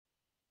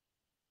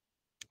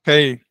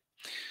Okay,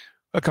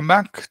 welcome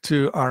back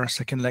to our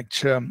second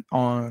lecture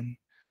on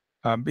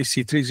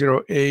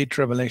BC308,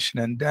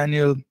 Revelation and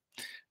Daniel.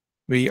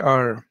 We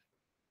are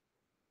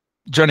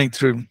journeying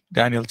through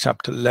Daniel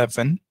chapter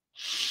 11.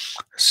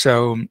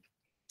 So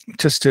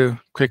just to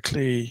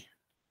quickly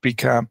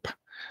recap,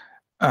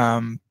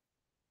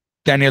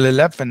 Daniel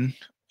 11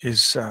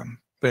 is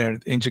where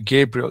Angel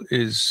Gabriel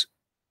is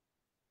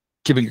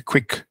giving a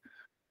quick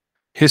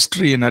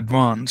history in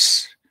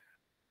advance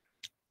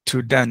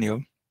to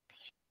Daniel,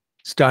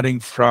 starting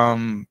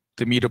from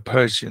the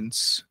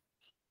Medo-Persians.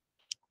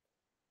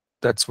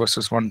 That's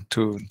verses 1,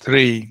 2, and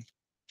 3.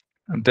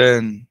 And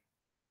then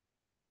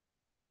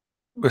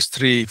verse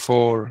 3,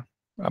 4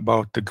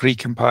 about the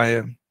Greek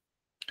Empire.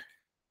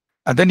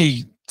 And then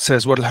he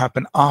says what will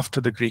happen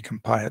after the Greek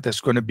Empire. There's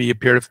going to be a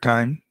period of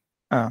time,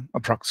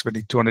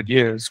 approximately 200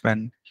 years,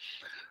 when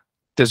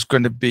there's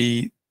going to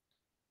be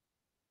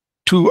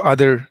two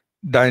other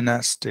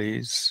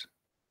dynasties,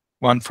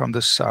 one from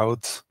the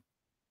south,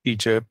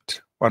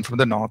 Egypt, one from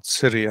the north,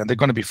 Syria, and they're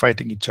going to be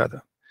fighting each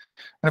other.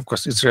 And of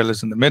course, Israel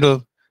is in the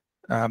middle.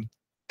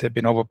 They've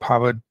been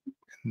overpowered.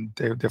 And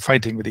they're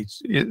fighting with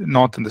each,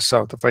 north and the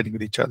south, they're fighting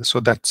with each other.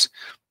 So that's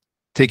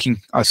taking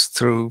us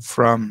through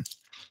from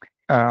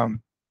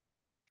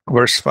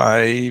verse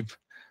 5,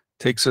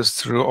 takes us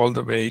through all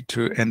the way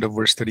to end of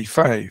verse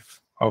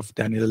 35 of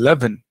Daniel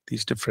 11,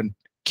 these different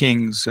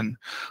kings and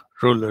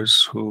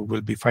rulers who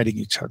will be fighting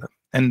each other.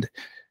 And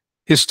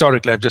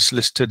historically, I've just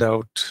listed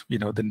out,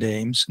 the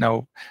names.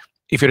 Now,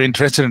 if you're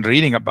interested in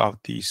reading about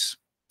these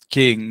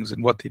kings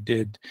and what they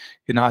did,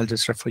 I'll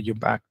just refer you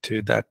back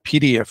to that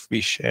PDF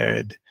we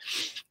shared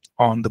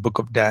on the book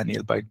of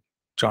Daniel by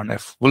John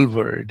F.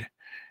 Woolward,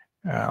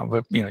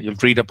 where you'll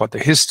read about the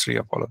history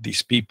of all of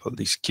these people,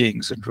 these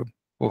kings, and who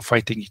were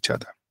fighting each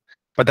other.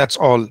 But that's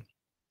all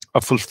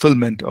a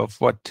fulfillment of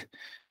what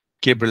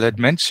Gabriel had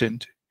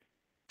mentioned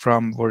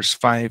from verse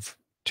 5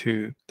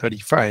 to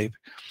 35,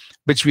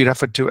 which we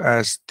refer to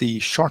as the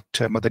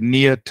short-term or the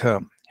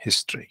near-term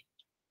history.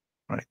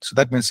 Right, so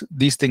that means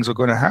these things are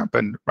going to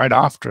happen right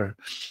after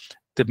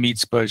the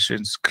Medes,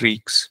 Persians,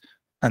 Greeks,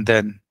 and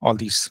then all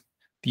these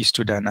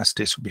two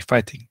dynasties will be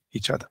fighting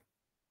each other.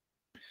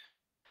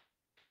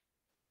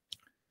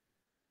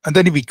 And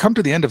then if we come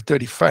to the end of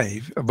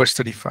verse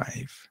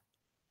 35,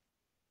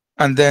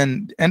 and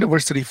then the end of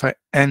verse 35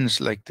 ends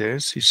like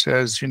this. He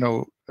says,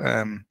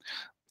 and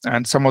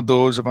some of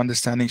those of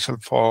understanding shall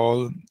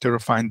fall to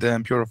refine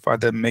them, purify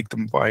them, make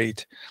them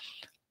white,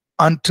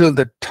 until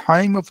the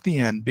time of the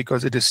end,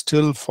 because it is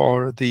still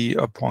for the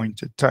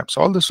appointed time. So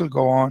all this will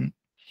go on.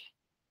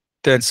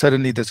 Then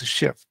suddenly there's a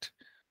shift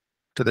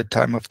to the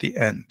time of the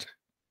end.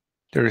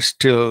 There is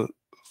still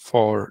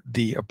for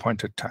the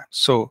appointed time.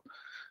 So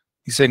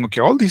he's saying,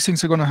 okay, all these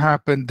things are going to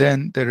happen.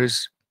 Then there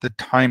is the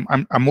time.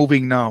 I'm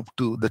moving now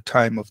to the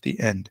time of the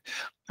end.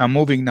 I'm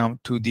moving now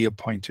to the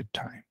appointed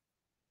time.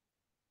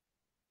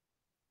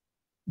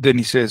 Then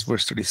he says,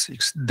 verse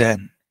 36,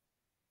 then.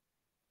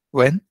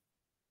 When?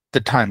 The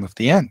time of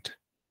the end,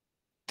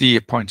 the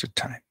appointed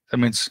time. That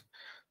means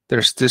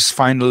there's this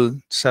final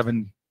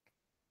 7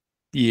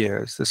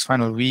 years, this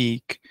final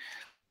week,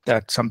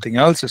 that something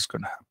else is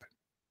going to happen.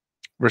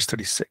 Verse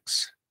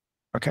 36.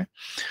 Okay.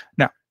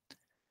 Now,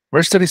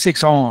 verse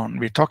 36 on,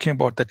 we're talking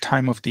about the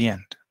time of the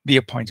end, the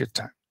appointed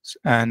times.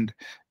 And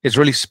it's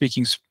really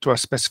speaking to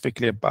us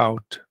specifically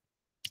about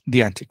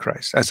the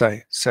Antichrist, as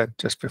I said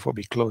just before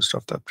we closed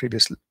off the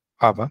previous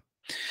hour.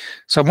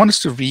 So I want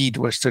us to read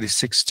verse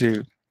 36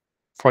 to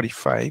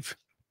 45,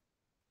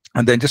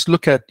 and then just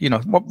look at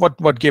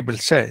what Gabriel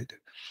said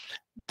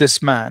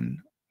this man,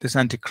 this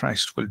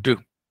Antichrist, will do.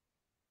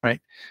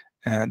 Right?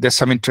 There's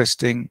some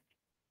interesting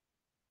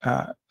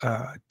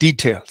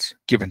details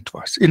given to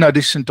us in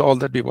addition to all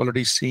that we've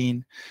already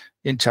seen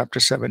in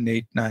chapter 7,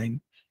 8,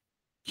 9.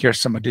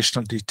 Here's some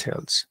additional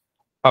details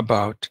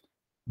about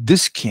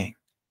this king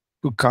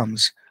who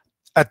comes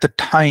at the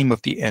time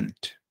of the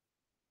end,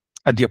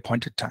 at the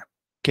appointed time.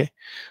 Okay,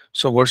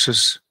 so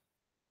verses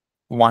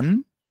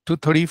 1 to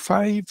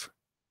 35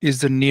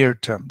 is the near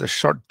term, the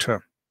short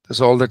term.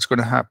 That's all that's going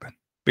to happen,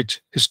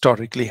 which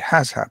historically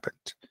has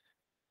happened.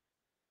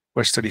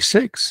 Verse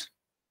 36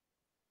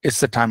 is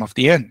the time of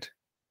the end.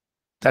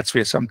 That's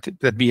where something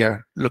that we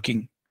are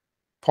looking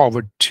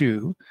forward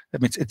to.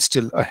 That means it's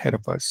still ahead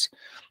of us.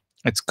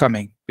 It's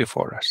coming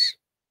before us.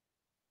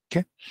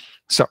 Okay,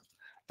 so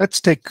let's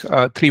take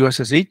 3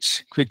 verses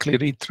each. Quickly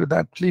read through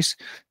that, please.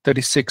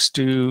 36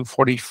 to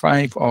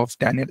 45 of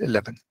Daniel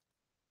 11.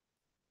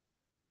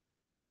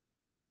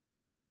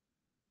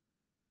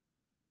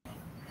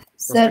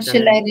 Sir,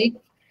 shall I read?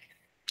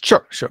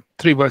 Sure.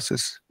 3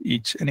 verses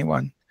each,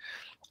 anyone.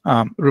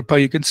 Rupa,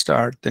 you can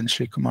start, then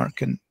Sri Kumar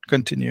can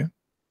continue.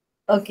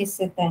 Okay,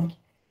 sir, thank you.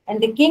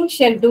 And the king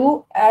shall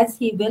do as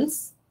he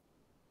wills.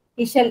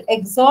 He shall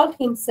exalt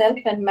himself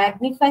and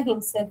magnify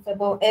himself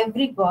above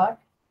every god,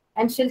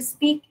 and shall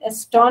speak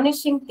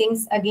astonishing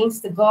things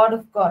against the God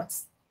of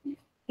gods.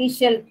 He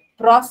shall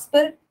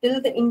prosper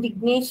till the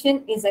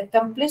indignation is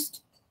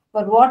accomplished,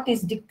 for what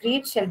is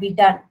decreed shall be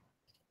done.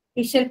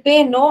 He shall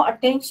pay no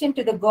attention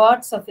to the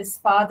gods of his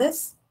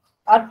fathers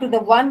or to the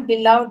one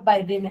beloved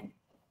by women.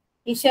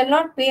 He shall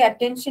not pay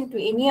attention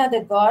to any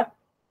other god,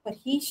 for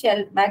he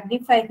shall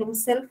magnify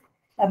himself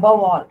above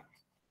all.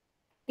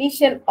 He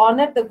shall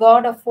honor the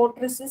God of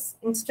fortresses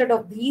instead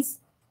of these,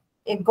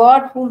 a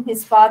God whom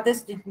his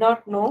fathers did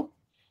not know.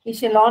 He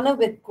shall honor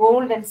with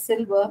gold and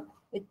silver,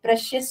 with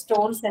precious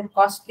stones and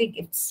costly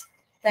gifts.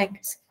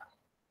 Thanks.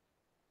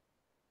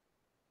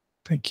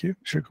 Thank you.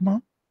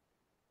 Shikumar?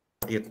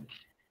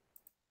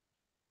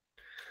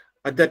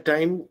 At the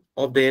time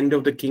of the end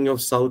of the king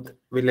of south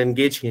will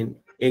engage him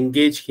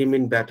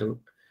in battle,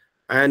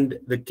 and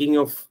the king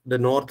of the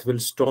north will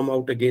storm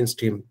out against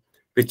him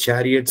with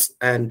chariots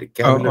and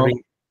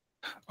cavalry.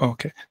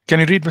 Okay. Can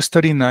you read verse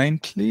 39,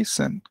 please,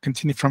 and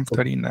continue from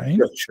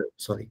 39? Sure.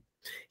 Sorry.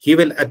 He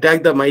will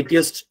attack the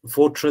mightiest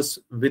fortress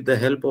with the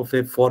help of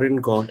a foreign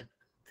god,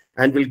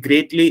 and will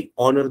greatly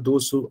honor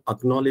those who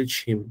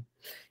acknowledge him.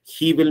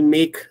 He will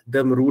make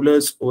them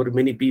rulers over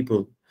many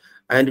people,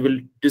 and will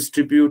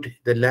distribute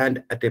the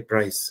land at a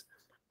price.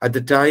 At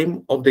the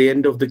time of the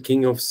end of the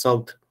king of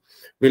south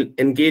will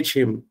engage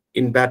him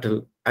in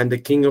battle, and the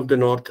king of the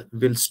north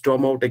will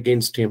storm out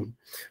against him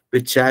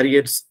with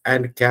chariots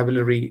and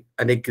cavalry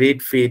and a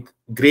great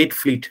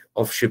fleet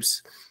of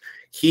ships.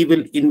 He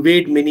will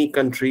invade many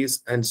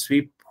countries and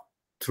sweep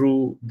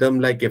through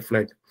them like a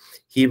flood.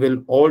 He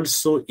will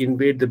also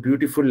invade the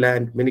beautiful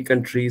land. Many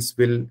countries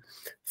will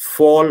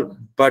fall,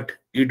 but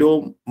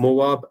Edom,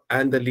 Moab,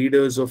 and the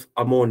leaders of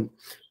Ammon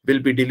will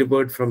be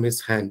delivered from his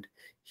hand.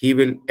 He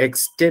will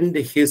extend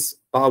his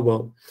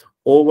power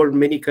over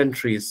many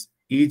countries.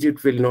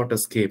 Egypt will not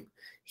escape.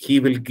 He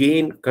will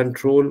gain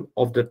control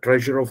of the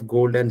treasure of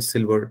gold and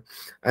silver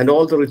and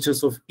all the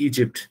riches of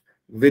Egypt,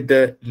 with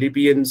the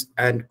Libyans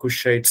and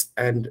Cushites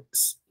and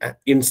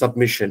in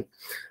submission.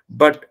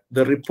 But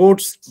the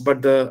reports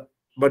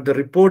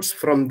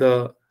from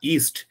the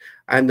east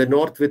and the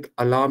north will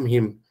alarm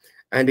him,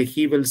 and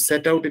he will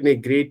set out in a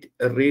great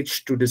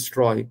rage to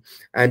destroy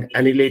and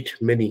annihilate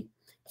many.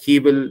 He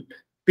will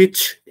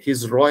pitch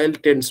his royal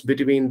tents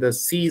between the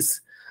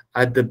seas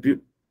at the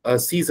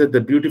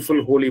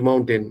beautiful holy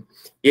mountain.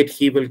 Yet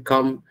he will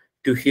come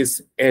to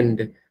his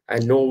end,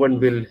 and no one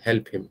will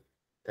help him.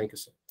 Thank you,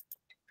 sir.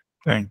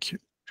 Thank you.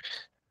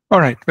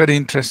 All right, very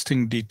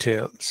interesting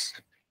details.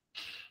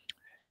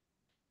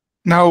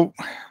 Now,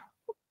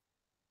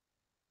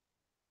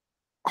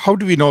 how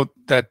do we know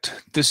that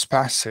this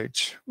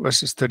passage,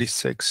 verses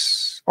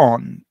 36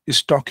 on,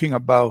 is talking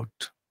about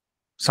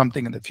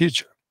something in the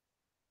future?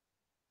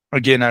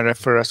 Again, I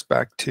refer us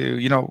back to,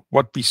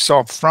 what we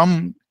saw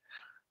from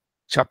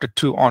chapter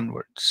 2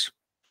 onwards.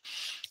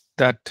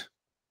 That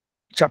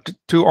chapter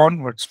 2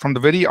 onwards, from the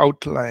very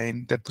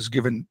outline that was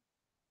given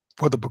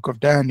for the book of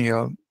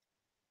Daniel,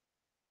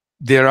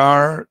 there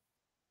are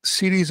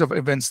series of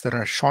events that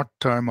are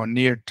short-term or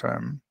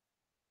near-term,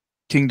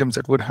 kingdoms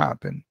that would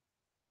happen.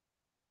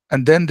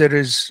 And then there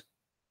is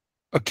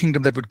a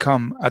kingdom that would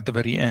come at the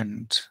very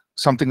end,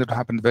 something that will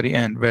happen at the very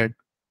end,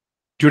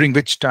 during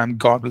which time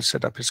God will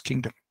set up his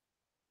kingdom.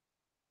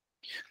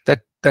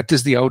 That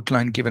is the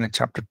outline given in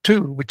chapter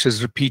 2, which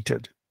is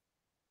repeated.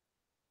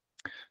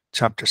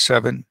 Chapter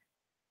 7,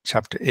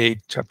 chapter 8,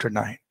 chapter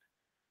 9.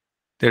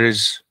 There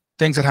is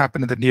things that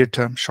happen in the near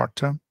term, short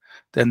term.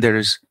 Then there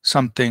is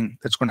something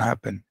that's going to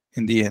happen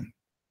in the end.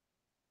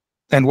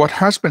 And what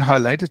has been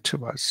highlighted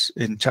to us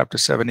in chapter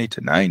 7, 8,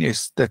 and 9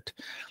 is that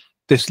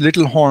this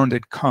little horn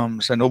that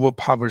comes and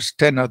overpowers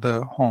 10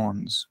 other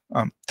horns,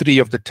 3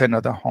 of the 10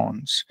 other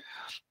horns,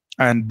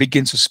 and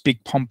begins to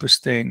speak pompous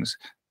things,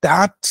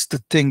 that's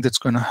the thing that's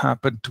going to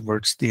happen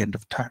towards the end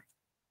of time.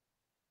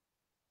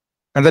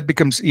 And that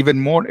becomes even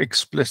more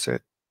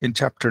explicit in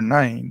chapter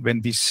 9 when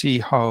we see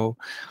how,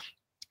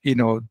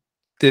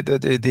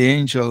 the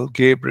angel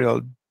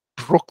Gabriel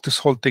broke this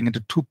whole thing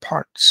into 2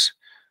 parts.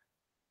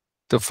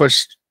 The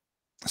first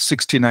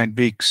 69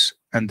 weeks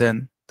and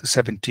then the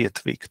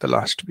 70th week, the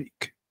last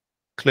week,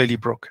 clearly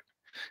broken.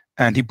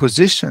 And he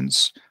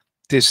positions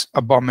this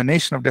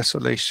abomination of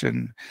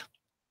desolation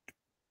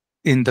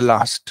in the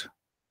last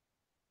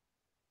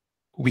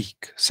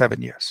week,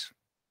 7 years.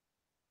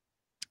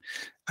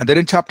 And then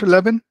in chapter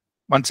 11,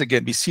 once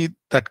again, we see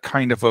that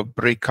kind of a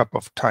breakup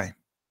of time.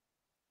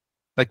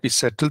 Like we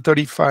said, till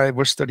 35,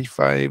 verse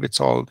 35, it's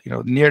all,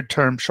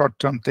 near-term,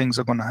 short-term things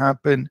are going to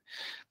happen.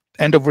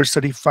 End of verse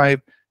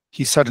 35,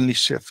 he suddenly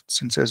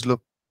shifts and says,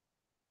 look,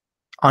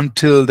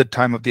 until the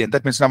time of the end.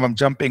 That means now I'm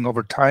jumping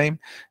over time.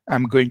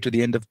 I'm going to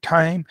the end of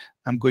time.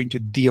 I'm going to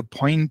the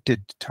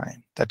appointed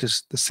time. That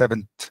is the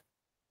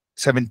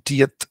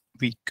 70th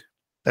week.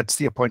 That's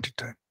the appointed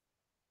time.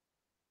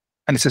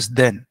 And it says,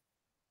 then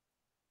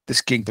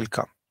this king will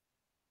come.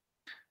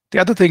 The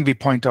other thing we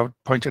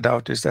pointed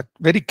out is that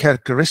very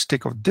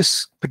characteristic of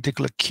this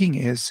particular king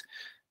is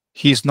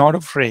he is not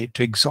afraid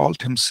to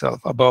exalt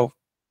himself above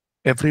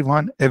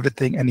everyone,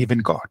 everything, and even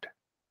God,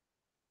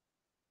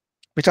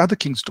 which other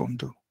kings don't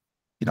do.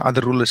 Other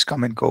rulers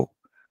come and go,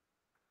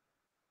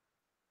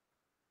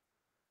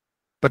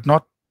 but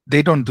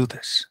they don't do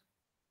this.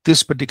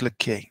 This particular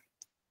king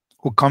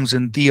who comes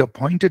in the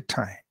appointed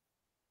time,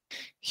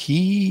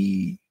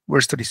 he,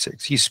 verse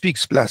 36, he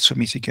speaks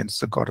blasphemies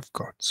against the God of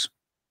gods.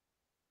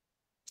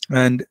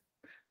 And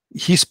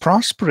he's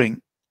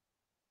prospering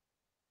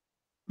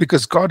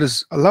because God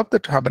has allowed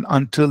that to happen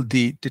until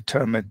the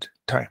determined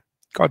time.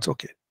 God's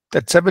okay.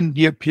 That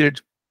 7-year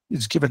period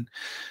is given.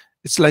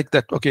 It's like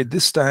that, okay,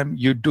 this time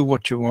you do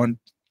what you want,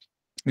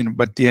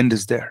 but the end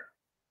is there.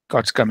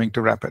 God's coming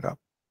to wrap it up.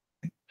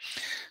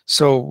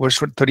 So verse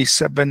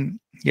 37,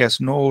 he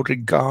has no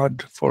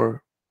regard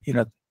for,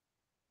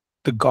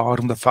 the God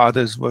whom the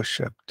fathers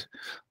worshipped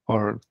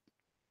or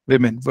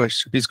women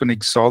worship. He's going to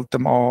exalt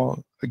them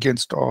all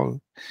against all.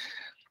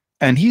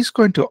 And he's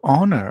going to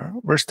honor,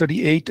 verse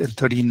 38 and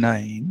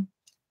 39,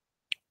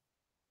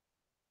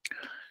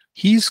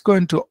 he's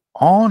going to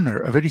honor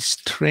a very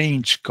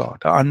strange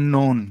God, an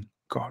unknown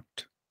God.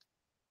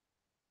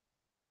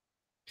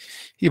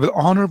 He will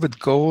honor with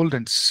gold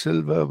and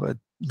silver, with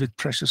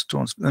precious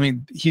stones. I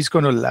mean, he's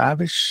going to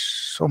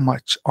lavish so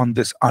much on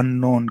this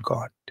unknown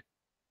God.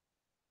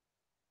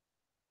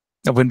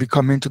 Now, when we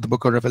come into the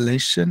book of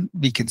Revelation,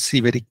 we can see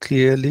very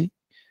clearly,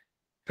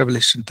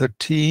 Revelation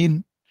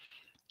 13,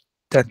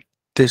 that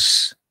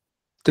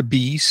the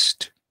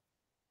beast,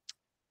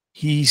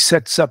 he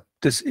sets up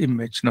this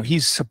image. Now,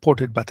 he's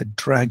supported by the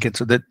dragon,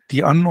 so that the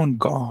unknown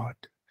God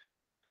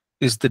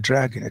is the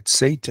dragon. It's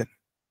Satan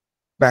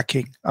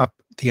backing up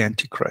the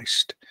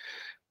Antichrist.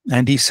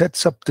 And he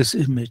sets up this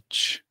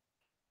image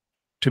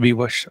to be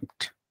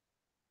worshipped.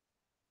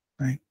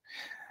 Right?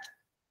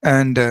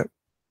 And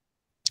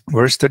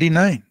verse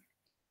 39,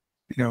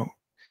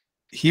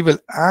 he will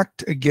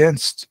act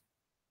against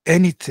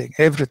anything,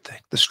 everything,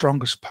 the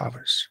strongest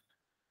powers,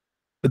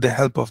 with the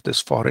help of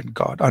this foreign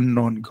God,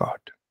 unknown God.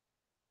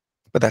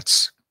 But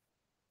that's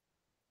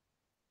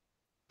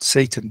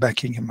Satan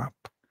backing him up.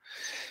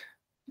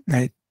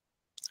 Right?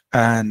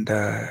 And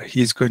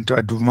he's going to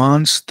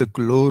advance the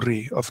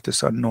glory of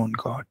this unknown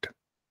God.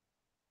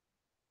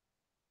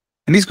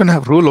 And he's going to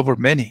have rule over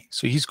many.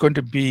 So he's going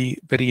to be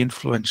very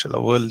influential,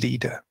 a world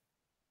leader.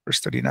 Verse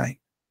 39.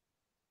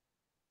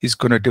 He's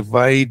going to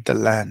divide the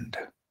land.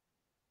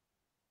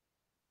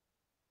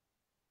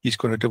 He's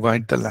going to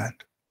divide the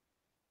land,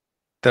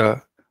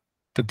 the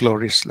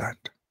glorious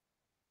land.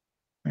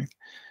 Right?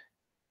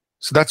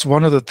 So that's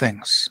one of the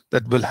things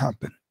that will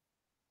happen,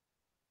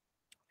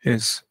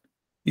 is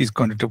he's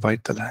going to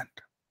divide the land.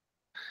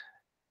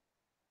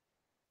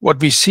 What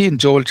we see in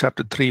Joel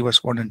chapter 3,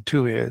 verse 1 and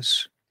 2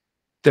 is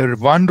the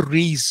one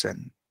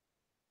reason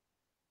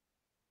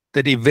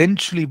that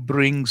eventually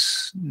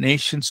brings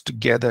nations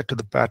together to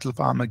the battle of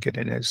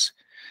Armageddon is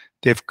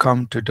they've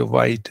come to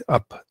divide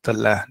up the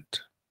land.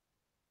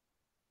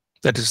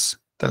 That is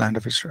the land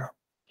of Israel.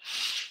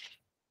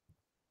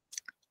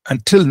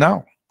 Until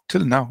now,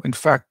 in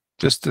fact,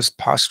 just this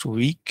past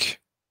week,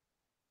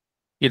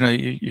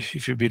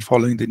 if you've been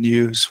following the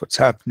news, what's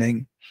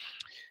happening,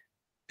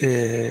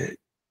 the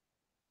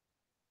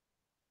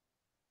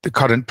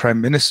current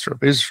Prime Minister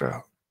of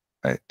Israel,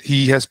 right,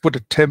 he has put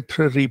a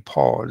temporary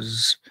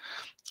pause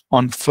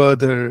on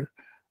further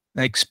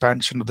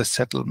expansion of the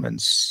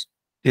settlements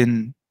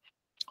in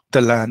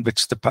the land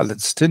which the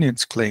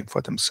Palestinians claim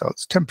for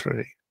themselves,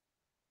 temporary.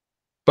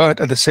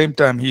 But at the same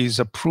time, he's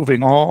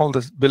approving all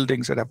the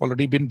buildings that have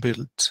already been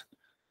built.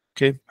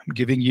 Okay, I'm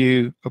giving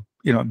you,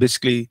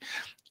 basically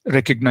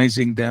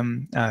recognizing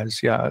them as,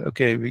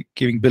 we're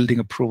giving building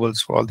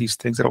approvals for all these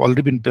things that have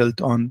already been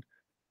built on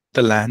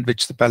the land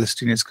which the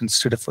Palestinians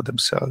consider for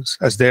themselves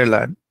as their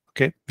land.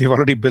 Okay, we've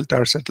already built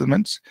our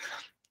settlements.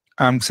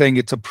 I'm saying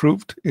it's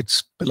approved.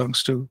 It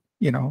belongs to,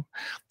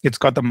 it's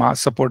got the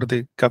mass support of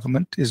the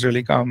government,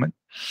 Israeli government.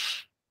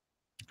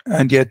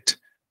 And yet,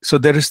 so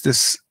there is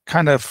this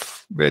kind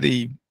of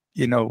very,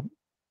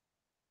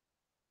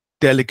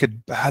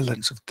 delicate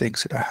balance of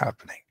things that are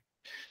happening.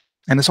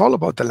 And it's all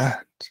about the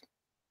land.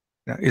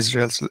 What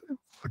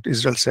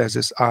Israel says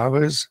is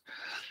ours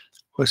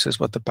versus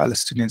what the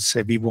Palestinians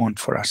say we want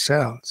for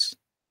ourselves.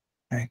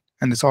 Right?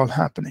 And it's all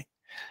happening.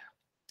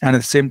 And at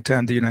the same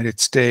time, the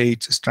United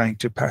States is trying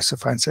to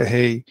pacify and say,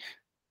 hey,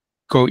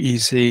 go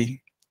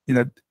easy.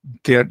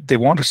 They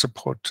want to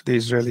support the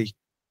Israeli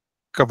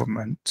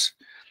government.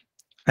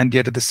 And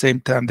yet at the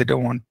same time, they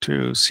don't want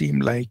to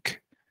seem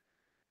like,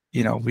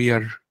 we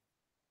are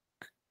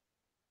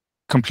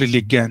completely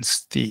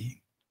against the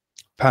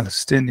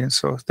Palestinians.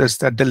 So there's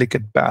that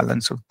delicate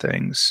balance of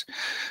things.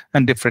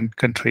 And different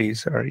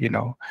countries are,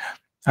 even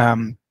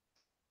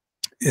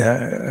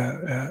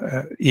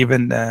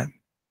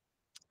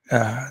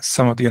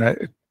some of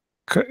the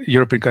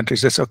European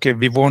countries says, okay,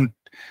 we will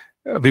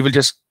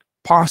just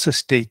pass a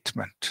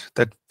statement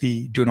that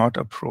we do not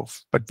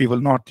approve, but we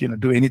will not,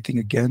 do anything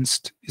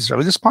against Israel.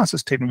 We'll just pass a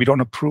statement. We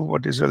don't approve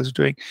what Israel is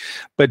doing,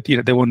 but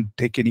they won't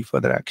take any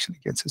further action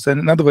against us. And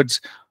in other words,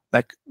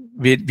 like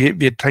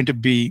we're trying to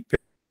be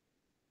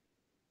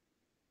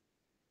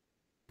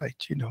right,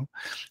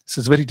 so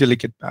it's a very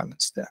delicate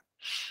balance there.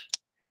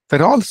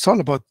 But it's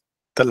all about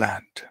the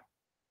land.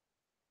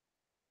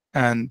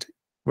 And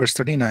verse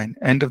 39,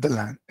 end of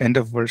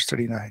verse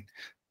 39,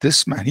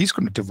 this man, he's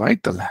going to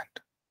divide the land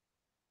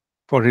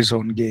for his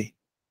own gain,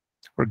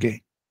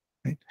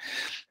 right?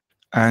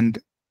 And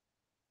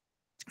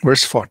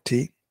verse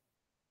 40,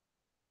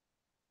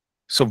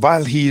 so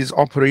while he is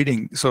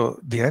operating, so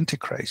the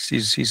Antichrist,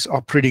 he's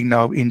operating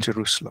now in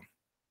Jerusalem.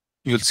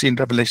 You'll see in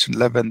Revelation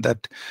 11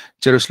 that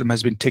Jerusalem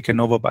has been taken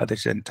over by the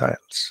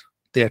Gentiles.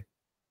 They are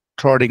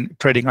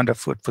treading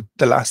underfoot for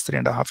the last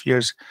 3.5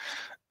 years.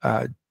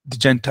 The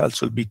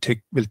Gentiles will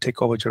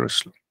take over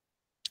Jerusalem.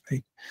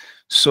 Right?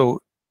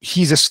 So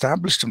he's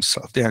established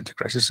himself, the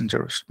Antichrist is in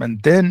Jerusalem,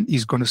 and then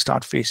he's going to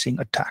start facing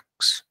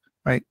attacks.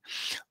 Right?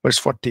 Verse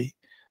 40,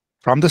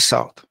 from the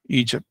south,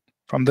 Egypt,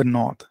 from the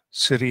north,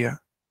 Syria,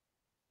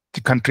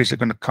 the countries are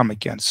going to come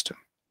against him.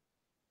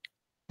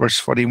 Verse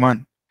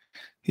 41,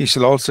 he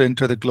shall also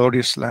enter the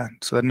glorious land.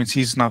 So that means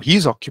he's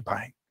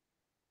occupying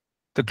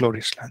the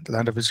glorious land. The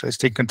land of Israel is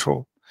taking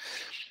control.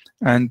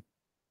 And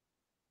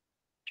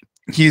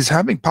he's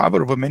having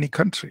power over many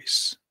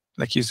countries.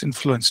 Like he's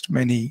influenced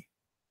many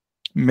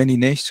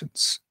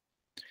nations.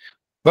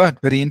 But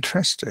very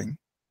interesting,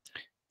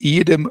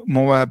 Edom,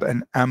 Moab,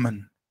 and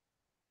Ammon,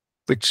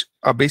 which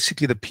are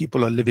basically the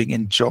people who are living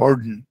in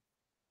Jordan,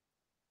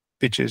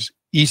 which is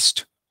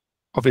east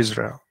of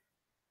Israel,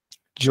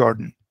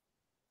 Jordan.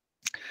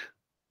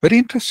 Very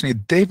interestingly,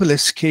 they will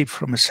escape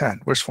from his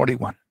hand. Verse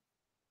 41.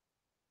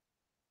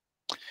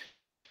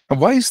 Now,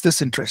 why is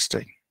this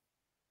interesting?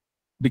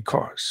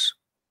 Because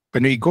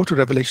when we go to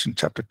Revelation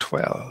chapter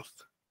 12,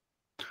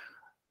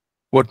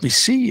 what we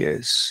see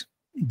is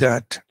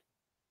that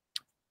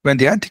when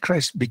the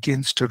Antichrist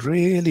begins to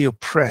really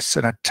oppress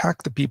and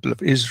attack the people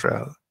of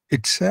Israel,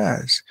 it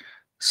says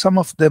some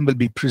of them will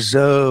be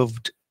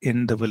preserved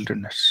in the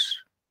wilderness.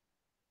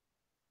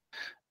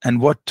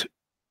 And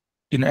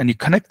and you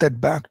connect that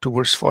back to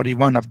verse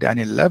 41 of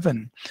Daniel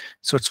 11.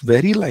 So it's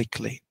very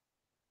likely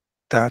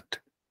that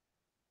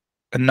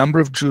a number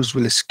of Jews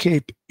will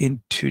escape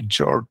into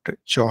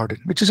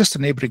Jordan, which is just a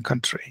neighboring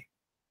country,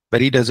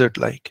 very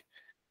desert-like.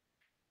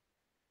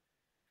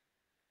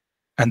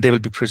 And they will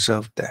be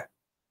preserved there.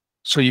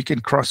 So you can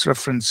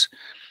cross-reference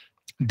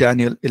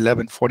Daniel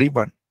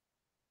 11:41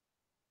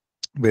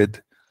 with,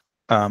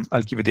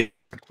 I'll give you the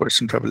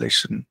verse in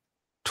Revelation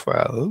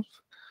 12.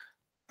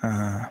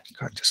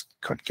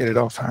 Can't get it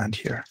offhand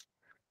here.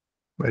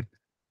 But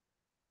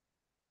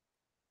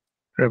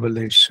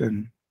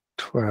Revelation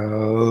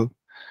 12,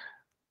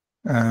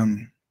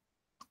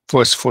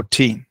 verse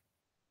 14.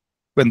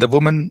 But the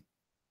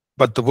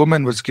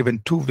woman was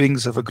given 2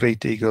 wings of a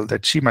great eagle,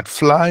 that she might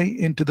fly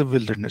into the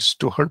wilderness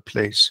to her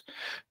place,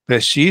 where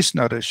she is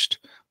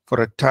nourished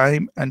for a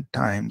time and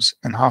times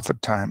and half a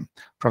time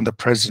from the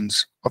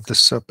presence of the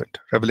serpent.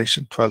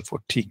 Revelation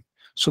 12:14.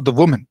 So the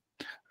woman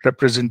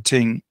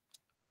representing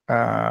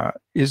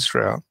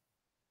Israel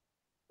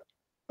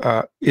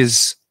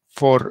is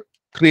for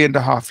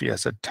 3.5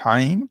 years, a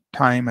time,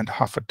 and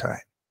half a time.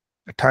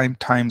 A time,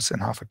 times,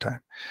 and half a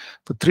time.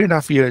 For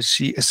 3.5 years,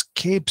 she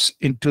escapes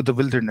into the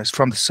wilderness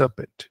from the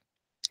serpent,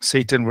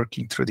 Satan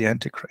working through the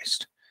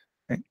Antichrist.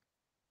 Right?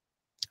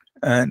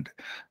 And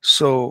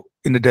so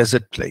in a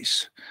desert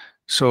place.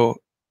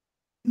 So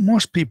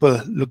most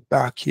people look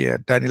back here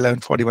at Daniel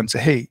 11:41 and say,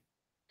 hey,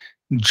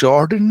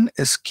 Jordan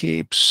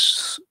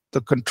escapes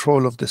the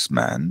control of this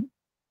man,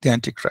 the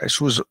Antichrist,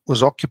 who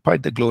was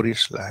occupied the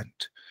glorious land.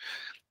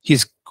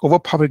 He's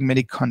overpowering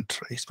many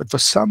countries, but for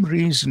some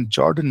reason,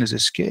 Jordan has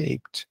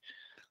escaped,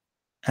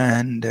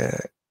 and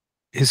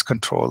his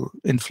control,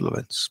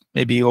 influence,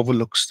 maybe he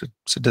overlooks it,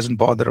 so doesn't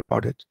bother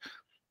about it.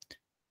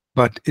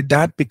 But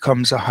that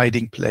becomes a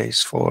hiding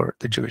place for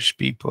the Jewish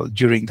people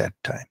during that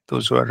time,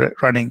 those who are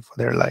running for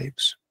their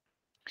lives.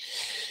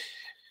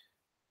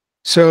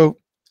 So,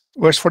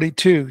 verse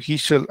 42,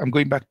 I'm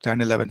going back to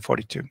Daniel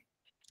 11:42.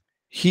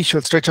 He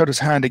shall stretch out his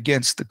hand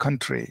against the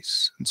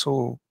countries. And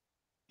so,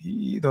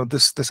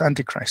 this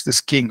Antichrist, this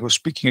king who's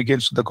speaking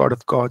against the God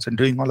of gods and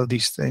doing all of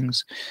these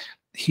things,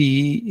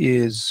 he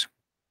is,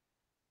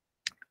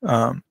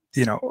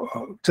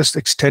 just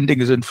extending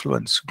his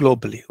influence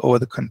globally over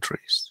the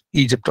countries.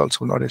 Egypt also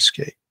will not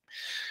escape.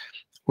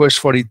 Verse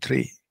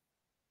 43,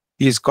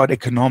 he's got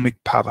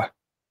economic power.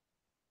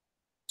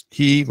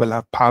 He will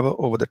have power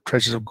over the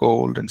treasures of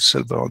gold and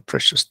silver, all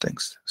precious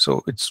things.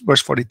 So it's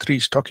verse 43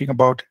 is talking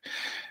about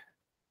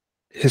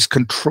his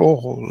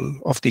control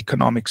of the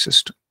economic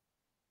system.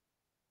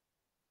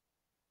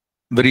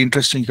 Very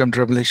interesting. You come to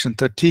Revelation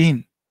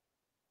 13.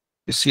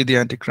 You see the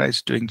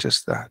Antichrist doing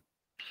just that.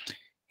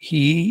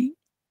 He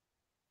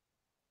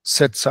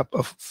sets up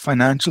a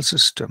financial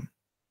system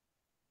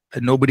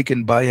that nobody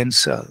can buy and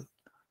sell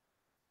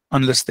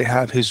unless they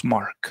have his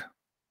mark.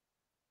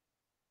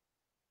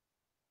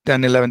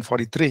 Daniel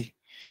 11:43.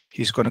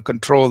 He's going to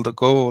control the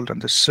gold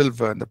and the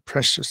silver and the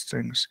precious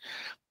things,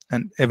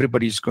 and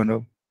everybody's going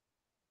to,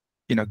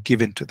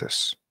 give into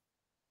this.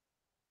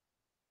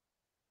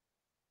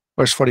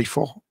 Verse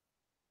 44.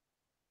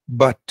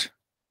 But,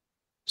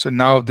 so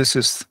now this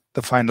is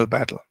the final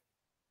battle.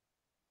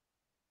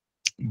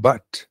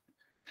 But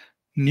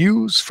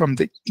news from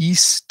the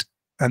east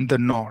and the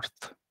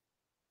north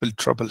will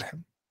trouble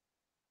him.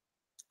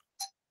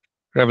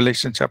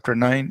 Revelation chapter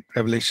 9,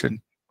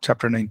 Revelation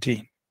chapter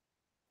 19.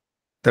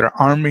 There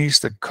are armies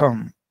that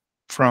come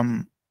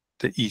from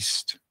the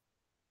east.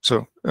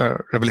 So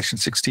Revelation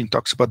 16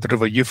 talks about the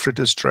river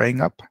Euphrates drying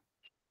up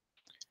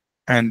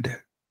and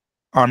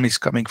armies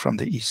coming from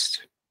the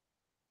east.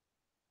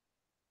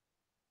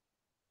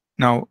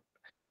 Now,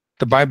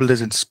 the Bible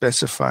doesn't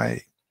specify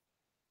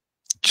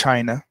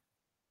China,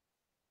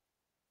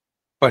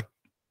 but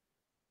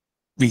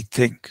we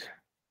think,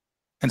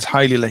 and it's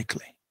highly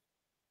likely,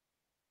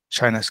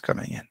 China's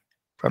coming in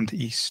from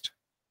the east.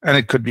 And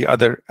it could be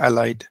other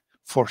allied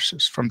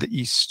forces from the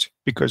east,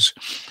 because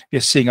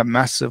we're seeing a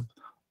massive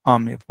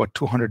army of about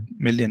 200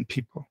 million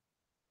people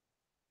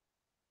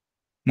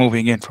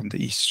moving in from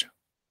the east.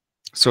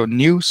 So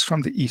news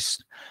from the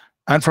east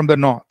and from the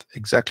north,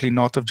 exactly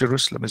north of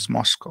Jerusalem, is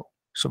Moscow.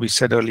 So we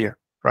said earlier,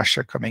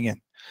 Russia coming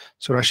in.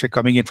 So Russia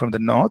coming in from the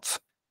north,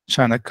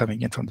 China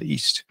coming in from the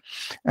east.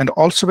 And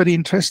also very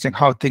interesting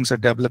how things are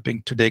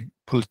developing today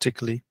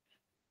politically.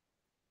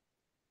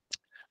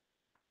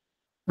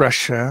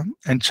 Russia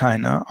and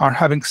China are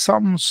having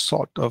some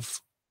sort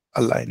of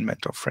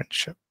alignment or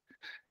friendship.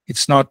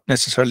 It's not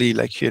necessarily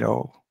like,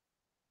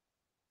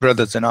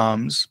 brothers in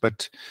arms,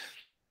 but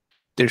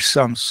there's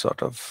some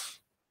sort of,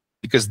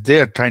 because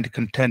they're trying to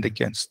contend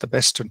against the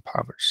Western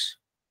powers,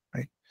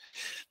 right?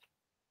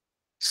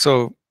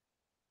 So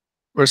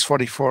verse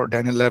 44,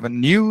 Daniel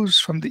 11, news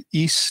from the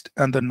east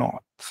and the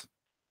north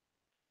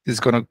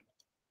is going to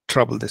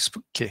trouble this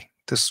king,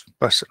 this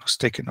person who's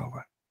taken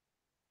over,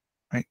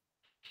 right?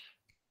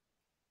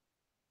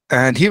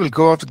 And he will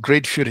go out with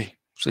great fury.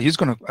 So he's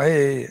going to,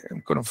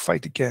 I'm going to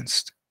fight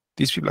against.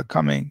 These people are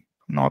coming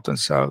from north and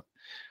south.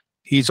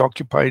 He's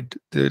occupied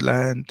the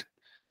land.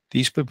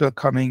 These people are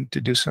coming to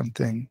do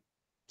something.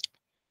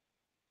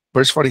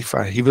 Verse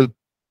 45, he will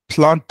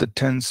plant the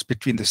tents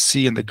between the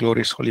sea and the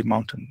glorious holy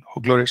mountain.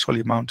 Oh, glorious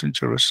holy mountain,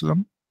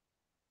 Jerusalem,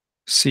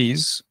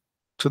 seas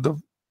to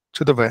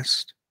the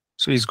west.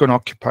 So he's going to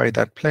occupy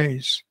that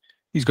place.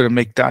 He's going to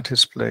make that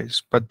his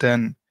place. But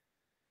then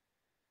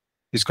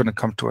he's going to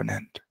come to an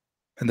end.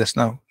 And there's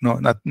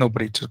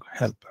nobody to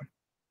help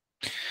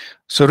him.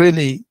 So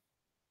really,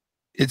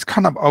 it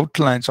kind of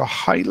outlines or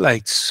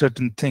highlights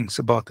certain things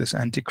about this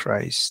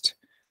Antichrist,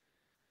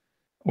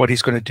 what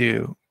he's going to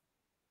do.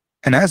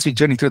 And as we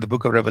journey through the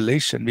book of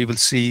Revelation, we will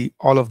see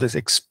all of this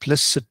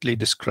explicitly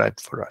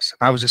described for us.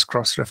 I was just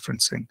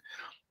cross-referencing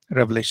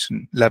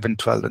Revelation 11,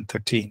 12, and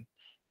 13.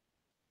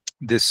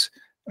 This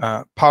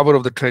power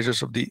of the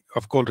treasures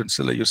of gold and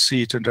silver, you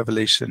see it in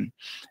Revelation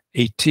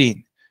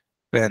 18,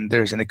 when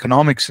there's an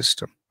economic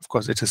system. Of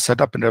course, it is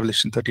set up in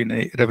Revelation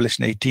 13,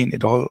 Revelation 18,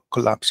 it all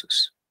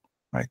collapses,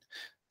 right?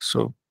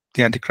 So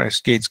the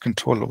Antichrist gains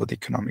control over the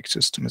economic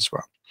system as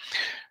well.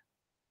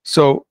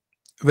 So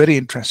very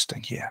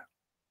interesting here.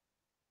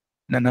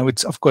 Now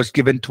it's, of course,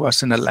 given to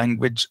us in a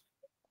language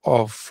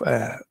of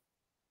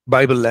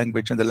Bible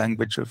language and the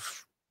language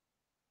of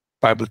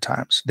Bible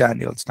times,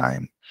 Daniel's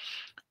time.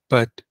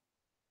 But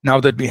now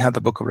that we have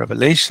the book of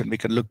Revelation, we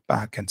can look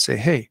back and say,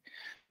 hey,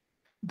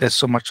 there's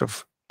so much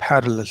of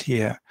parallel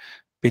here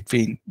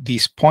between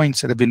these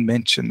points that have been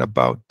mentioned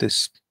about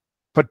this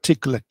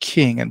particular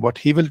king and what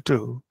he will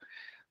do,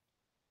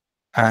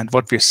 and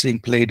what we're seeing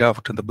played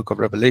out in the book of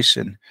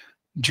Revelation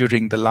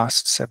during the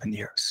last 7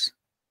 years.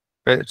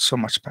 It's so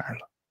much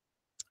parallel.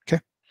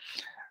 Okay.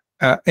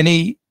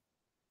 Any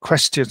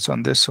questions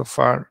on this so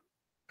far?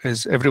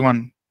 Is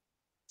everyone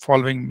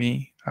following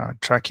me,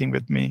 tracking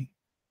with me?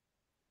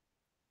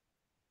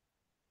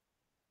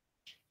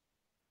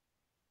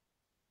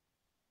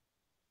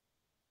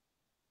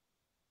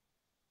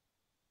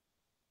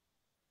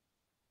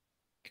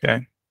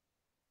 Okay.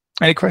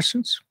 Any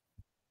questions?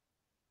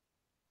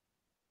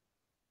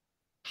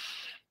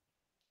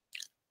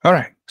 All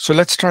right. So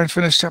let's try and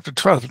finish chapter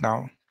 12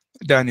 now.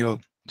 Daniel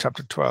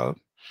chapter 12.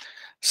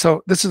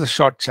 So this is a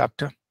short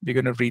chapter. We're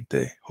going to read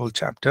the whole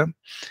chapter.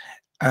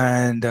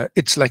 And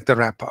it's like the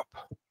wrap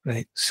up,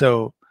 right?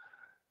 So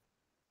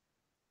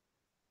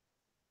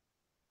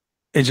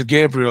Angel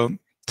Gabriel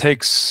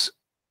takes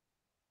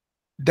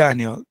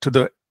Daniel to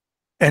the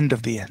end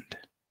of the end.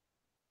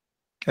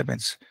 That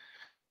means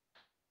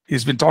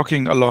he's been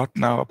talking a lot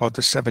now about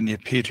the 7-year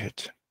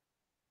period.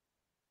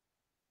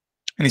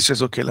 And he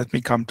says, okay, let me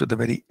come to the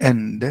very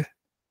end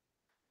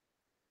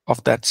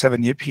of that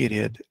 7-year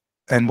period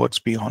and what's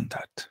beyond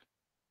that.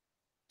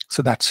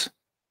 So that's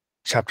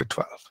chapter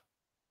 12.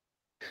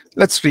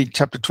 Let's read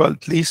chapter 12,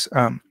 please.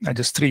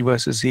 Just 3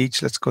 verses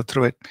each. Let's go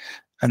through it,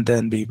 and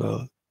then we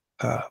will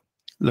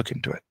look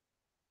into it.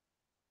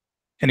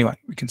 Anyone,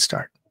 we can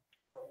start.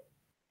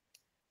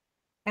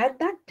 At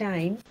that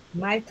time,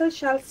 Michael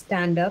shall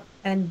stand up,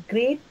 and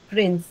great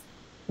prince,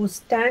 who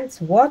stands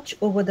watch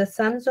over the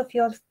sons of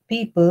your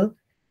people,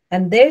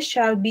 and there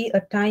shall be a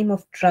time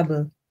of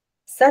trouble,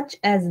 such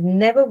as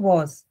never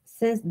was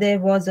since there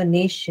was a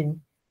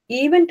nation,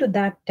 even to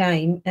that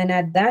time, and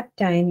at that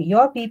time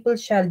your people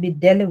shall be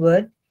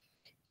delivered,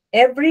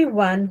 every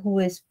one who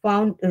is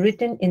found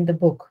written in the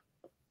book.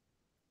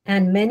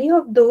 And many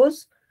of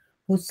those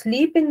who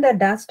sleep in the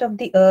dust of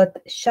the earth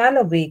shall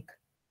awake,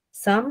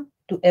 some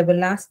to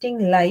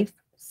everlasting life,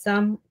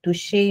 some to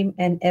shame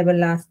and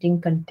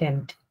everlasting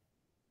contempt.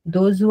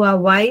 Those who are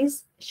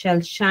wise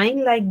shall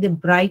shine like the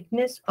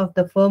brightness of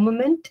the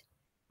firmament,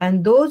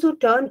 and those who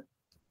turn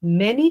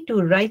many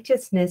to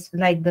righteousness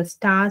like the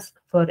stars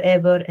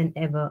forever and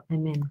ever.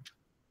 Amen.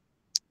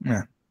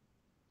 Yeah.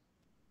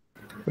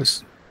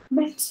 Yes.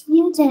 But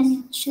you,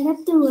 Daniel, shut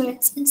up the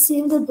words and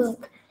seal the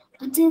book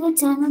until the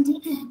time of the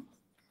end.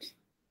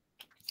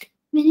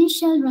 Many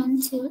shall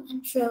run to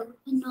and fro,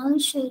 and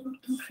knowledge shall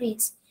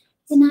increase.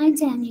 Then I,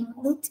 Daniel,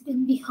 looked,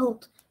 and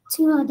behold,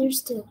 two others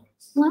stood,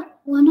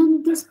 one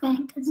on this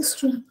bank of the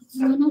stream,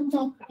 and one on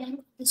that bank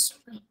of the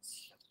stream.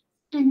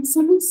 And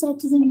someone said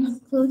to the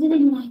man clothed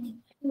in lining,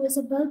 who was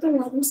above the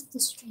waters of the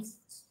stream,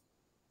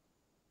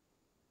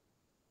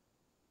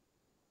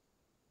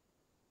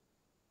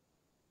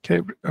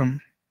 Okay.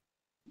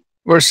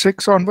 Verse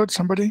 6 onward,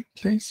 somebody,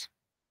 please.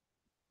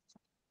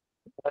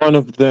 One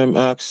of them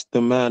asked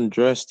the man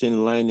dressed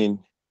in linen,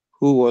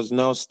 who was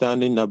now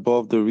standing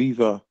above the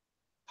river,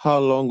 "How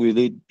long will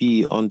it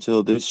be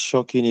until these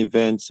shocking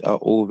events are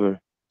over?"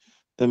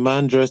 The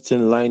man dressed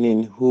in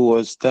linen, who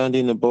was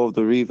standing above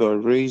the river,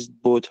 raised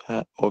both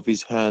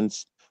his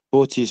hands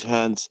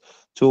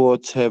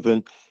towards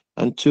heaven,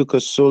 and took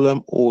a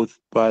solemn oath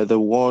by the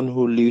one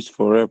who lives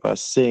forever,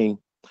 saying,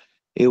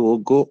 "It will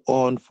go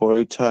on for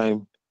a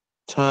time,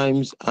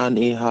 times and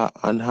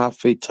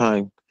half a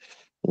time.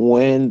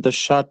 When the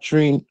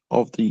shattering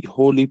of the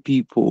holy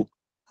people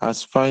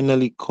has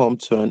finally come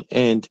to an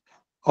end,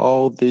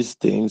 all these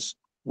things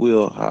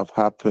will have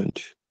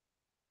happened."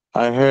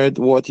 I heard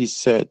what he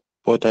said,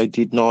 but I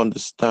did not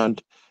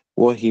understand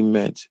what he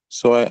meant.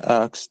 So I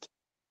asked,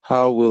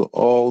 "How will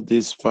all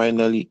this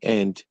finally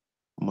end,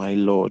 my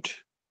Lord?"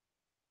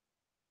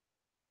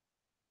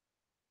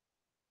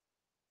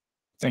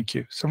 Thank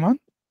you. Someone?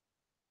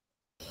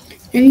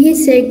 And he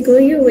said, "Go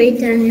your way,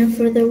 Daniel,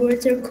 for the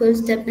words are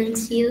closed up and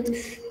sealed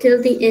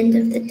till the end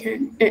of the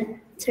time.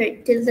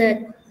 Till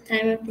the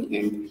time of the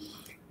end.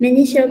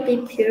 Many shall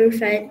be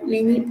purified,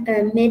 many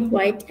made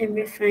white and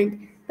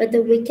refined, but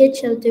the wicked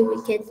shall do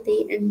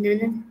wickedly, and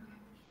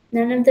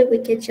none of the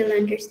wicked shall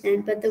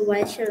understand, but the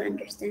wise shall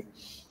understand.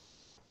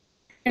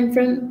 And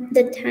from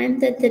the time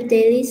that the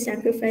daily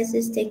sacrifice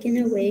is taken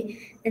away,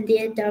 and the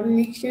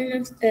abomination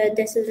of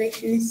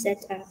desolation is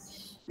set up,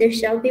 there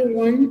shall be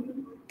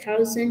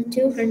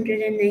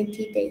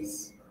 1,290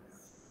 days.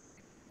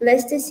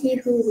 Blessed is he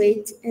who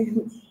waits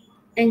and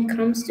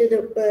comes to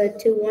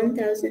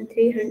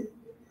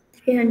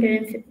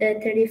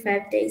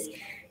 1,335 days.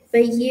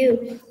 But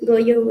you go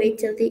your way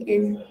till the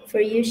end, for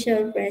you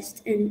shall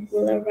rest and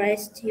will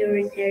arise to your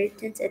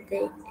inheritance at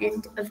the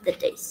end of the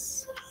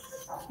days.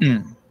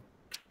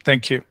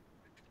 Thank you.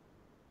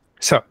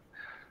 So,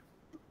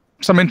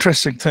 some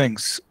interesting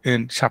things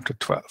in chapter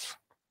 12.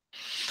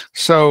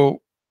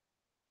 So,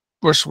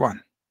 verse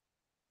 1.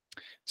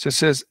 So it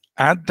says,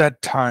 at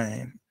that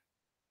time,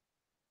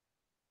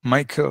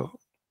 Michael,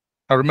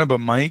 I remember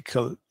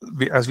Michael,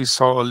 as we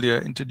saw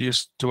earlier,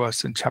 introduced to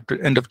us in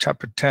end of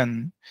chapter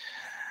 10.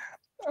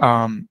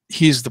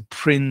 He's the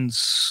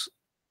prince.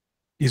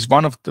 He's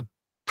one of the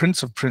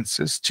prince of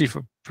princes, chief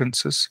of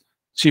princes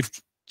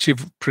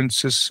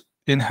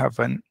in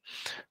heaven.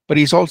 But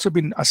he's also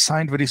been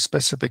assigned very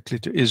specifically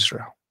to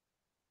Israel.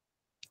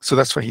 So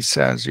that's why he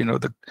says,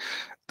 the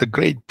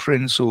great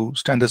prince who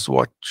stands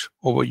watch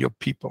over your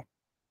people.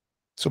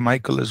 So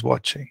Michael is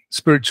watching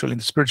spiritually, in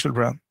the spiritual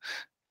realm.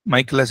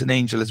 Michael as an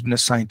angel has been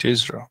assigned to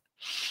Israel.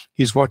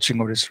 He's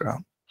watching over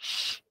Israel.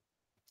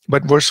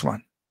 But verse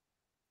 1,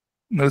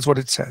 notice what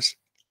it says.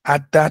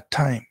 At that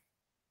time,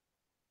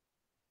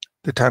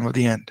 the time of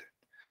the end,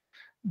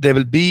 there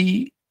will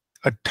be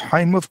a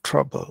time of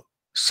trouble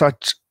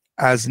such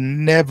as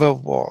never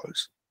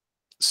was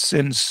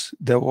since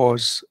there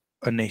was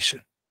a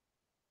nation.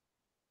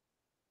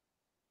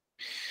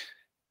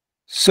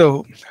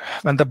 So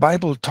when the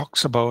Bible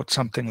talks about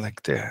something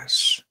like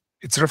this,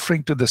 it's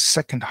referring to the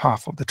second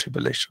half of the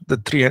tribulation,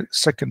 the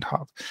second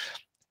half.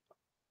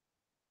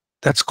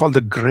 That's called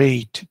the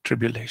Great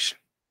Tribulation.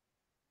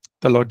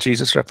 The Lord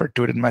Jesus referred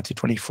to it in Matthew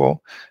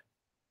 24.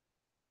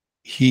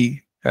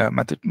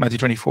 Matthew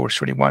 24, verse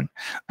 21.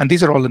 And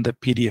these are all in the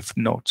PDF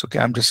notes. Okay,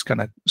 I'm just kind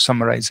of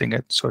summarizing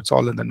it. So it's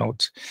all in the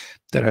notes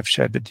that I've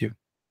shared with you.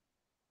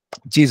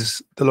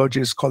 The Lord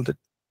Jesus called it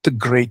the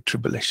Great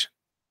Tribulation.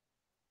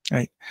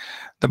 Right?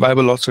 The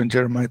Bible also in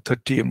Jeremiah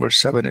 30 and verse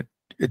 7, it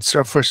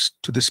refers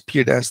to this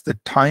period as the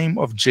time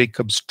of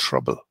Jacob's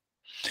trouble.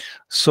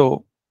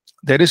 So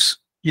there is,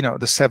 the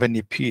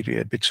 7-year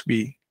period, which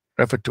we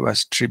refer to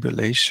as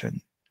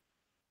tribulation.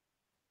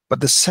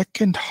 But the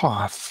second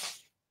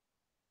half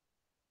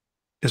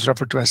is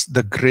referred to as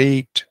the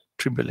Great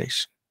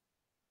Tribulation.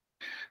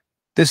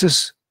 This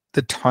is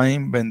the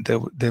time when there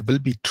will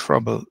be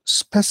trouble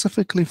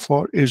specifically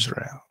for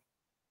Israel.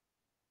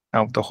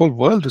 Now, the whole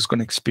world is going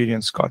to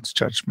experience God's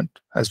judgment,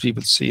 as we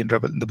will see in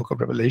the book of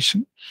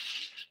Revelation.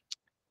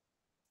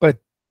 But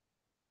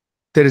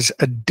there is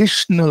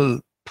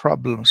additional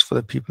problems for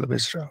the people of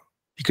Israel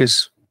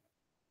because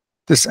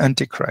this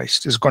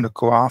Antichrist is going to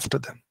go after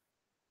them.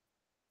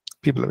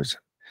 people of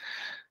Israel.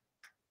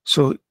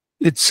 So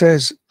it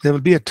says there will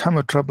be a time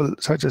of trouble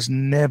such as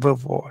never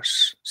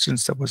was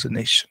since there was a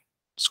nation.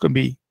 It's going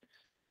to be,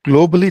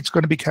 globally, it's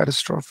going to be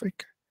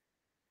catastrophic,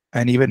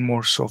 and even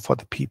more so for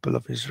the people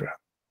of Israel.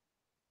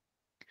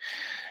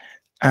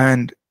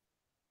 And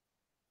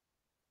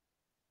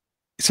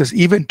it says,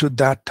 even to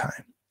that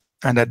time,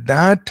 and at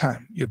that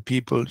time, your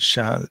people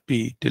shall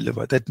be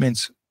delivered. That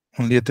means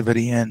only at the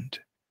very end,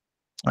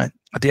 right?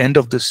 At the end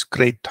of this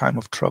great time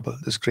of trouble,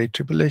 this great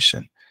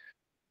tribulation,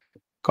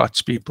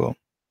 God's people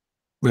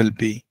will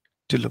be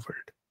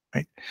delivered,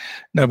 right?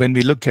 Now, when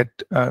we look at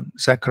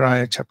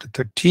Zechariah chapter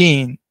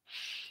 13,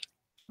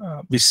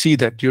 we see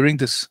that during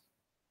this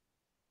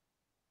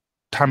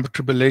time of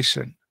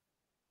tribulation,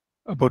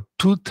 about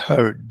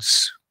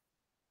two-thirds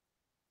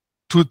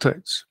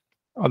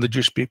of the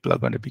Jewish people are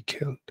going to be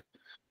killed.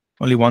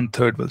 Only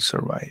 1/3 will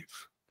survive.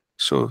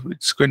 So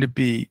it's going to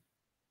be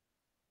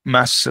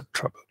massive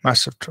trouble,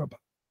 massive trouble.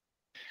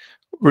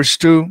 Verse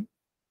 2,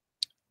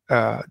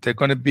 they're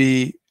going to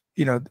be,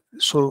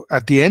 so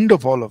at the end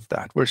of all of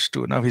that, verse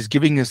 2, now he's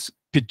giving us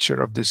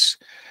picture of this,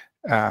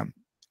 the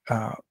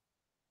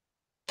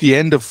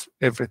end of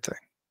everything.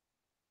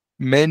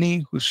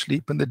 Many who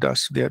sleep in the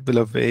dust there will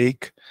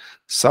awake.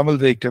 Some will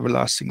wake to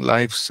everlasting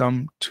life,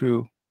 some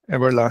to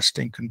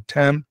everlasting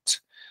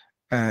contempt.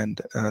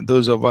 And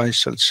those of wise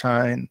shall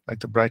shine like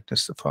the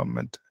brightness of the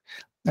firmament.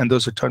 And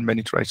those who turn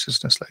many to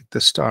righteousness like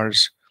the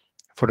stars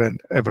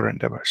forever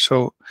and ever.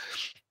 So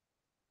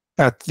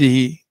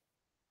we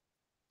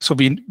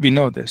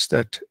know this,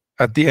 that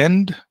at the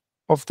end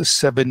of the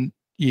 7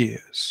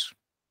 years,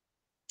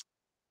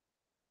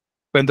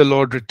 when the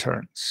Lord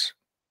returns,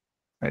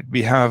 right,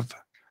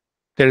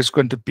 there is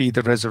going to be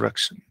the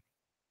resurrection.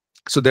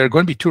 So there are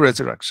going to be two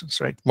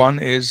resurrections, right? One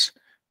is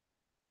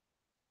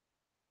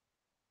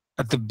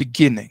at the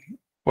beginning,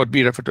 what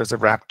we refer to as a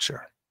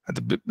rapture.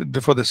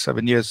 Before the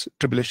 7 years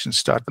tribulation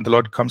start, when the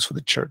Lord comes for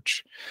the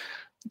church,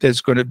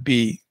 there's going to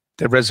be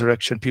the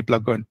resurrection. People are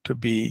going to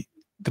be,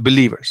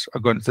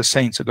 the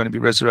saints are going to be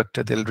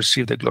resurrected. They'll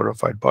receive their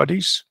glorified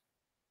bodies.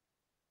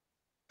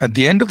 At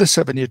the end of the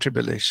 7-year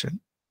tribulation,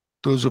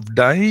 those who've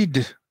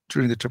died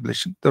during the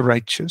tribulation, the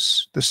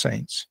righteous, the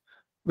saints,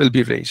 will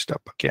be raised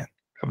up again.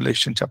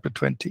 Revelation chapter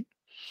 20.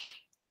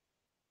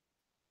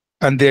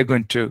 And they're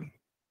going to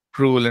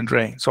rule and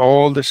reign. So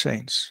all the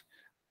saints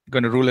are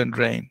going to rule and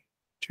reign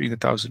during the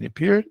 1,000-year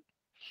period.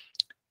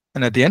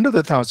 And at the end of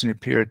the 1,000-year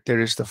period, there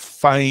is the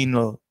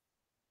final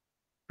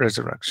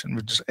resurrection,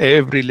 which is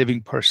every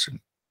living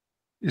person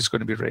is going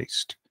to be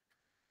raised.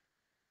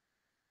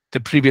 The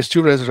previous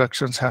two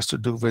resurrections has to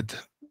do with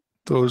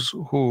those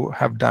who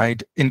have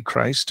died in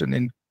Christ, and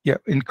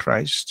in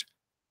Christ,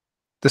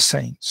 the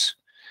saints.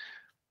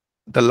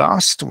 The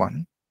last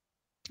one,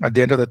 at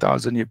the end of the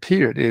 1,000-year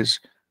period, is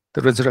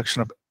the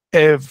resurrection of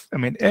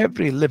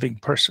every living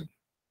person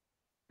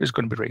is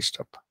going to be raised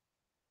up.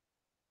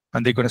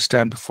 And they're going to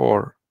stand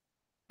before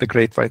the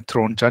great white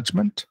throne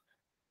judgment.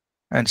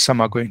 And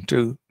some are going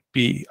to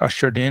be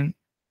ushered in.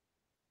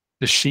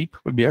 The sheep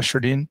will be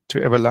ushered in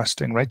to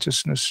everlasting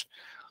righteousness.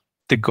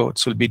 The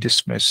goats will be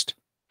dismissed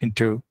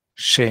into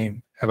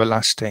shame,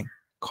 everlasting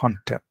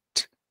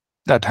contempt.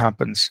 That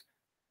happens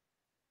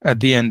at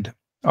the end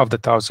of the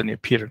 1,000-year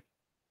period.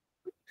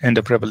 End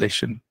of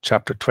Revelation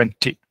chapter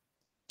 20.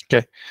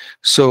 Okay,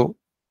 so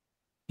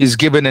he's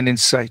given an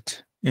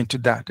insight into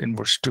that in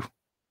verse 2,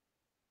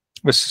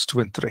 verses 2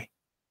 and 3.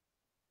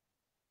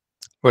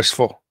 Verse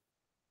 4.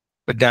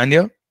 But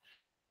Daniel,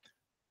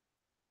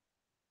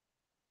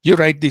 you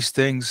write these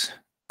things,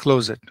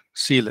 close it,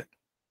 seal it,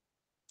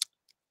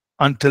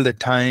 until the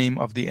time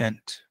of the end.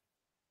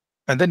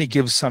 And then he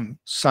gives some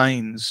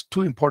signs,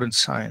 two important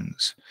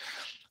signs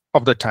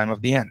of the time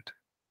of the end.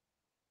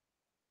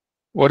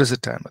 What is the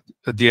time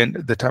at the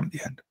end? The time of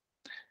the end.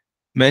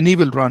 Many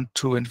will run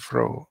to and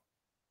fro,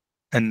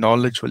 and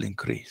knowledge will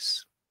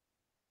increase.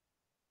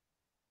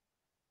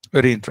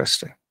 Very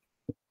interesting.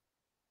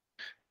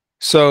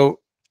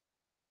 So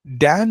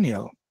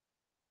Daniel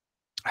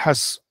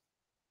has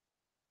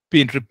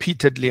been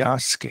repeatedly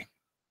asking,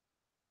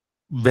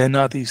 when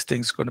are these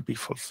things going to be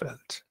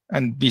fulfilled?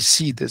 And we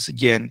see this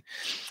again,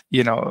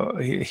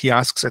 he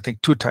asks, I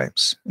think, 2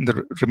 times in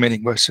the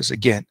remaining verses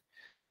again,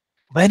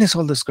 when is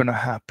all this going to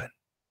happen?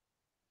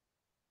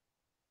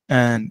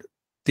 And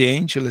the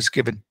angel is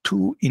given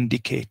 2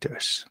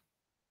 indicators.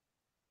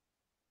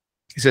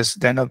 He says,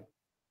 Daniel,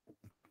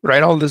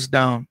 write all this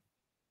down,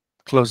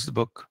 close the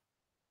book,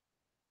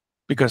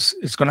 because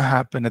it's going to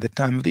happen at the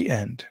time of the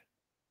end.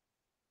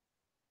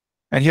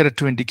 And here are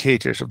 2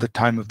 indicators of the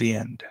time of the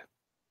end.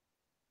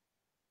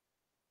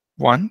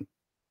 1,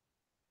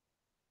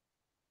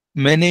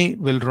 many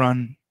will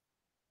run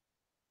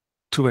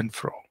to and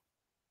fro.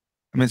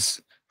 I mean,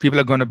 people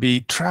are going to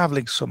be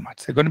traveling so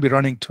much. They're going to be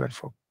running to and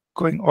fro,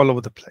 going all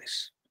over the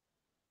place.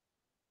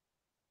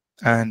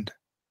 And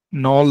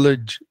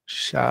knowledge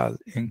shall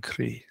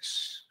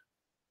increase.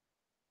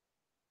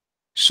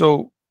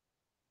 So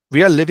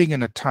we are living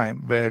in a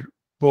time where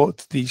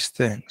both these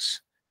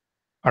things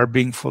are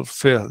being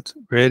fulfilled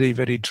very,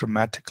 very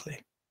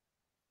dramatically.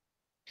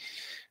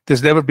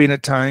 There's never been a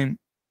time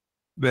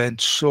when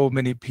so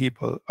many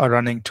people are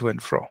running to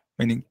and fro,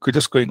 meaning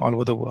just going all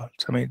over the world.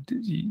 I mean,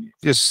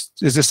 it's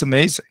just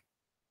amazing.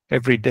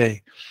 Every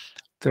day,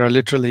 there are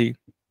literally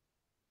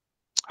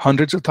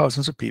hundreds of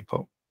thousands of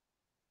people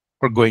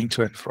who are going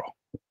to and fro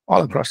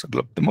all across the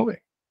globe. They're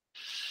moving.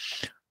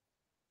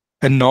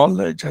 And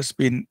knowledge has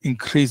been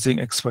increasing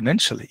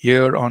exponentially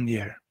year on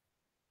year,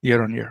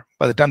 year on year.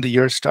 By the time the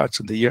year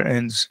starts and the year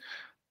ends,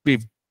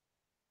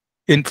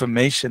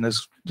 information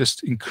has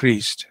just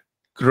increased,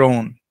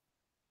 grown,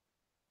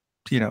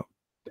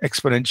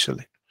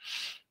 exponentially.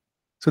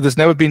 So there's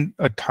never been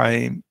a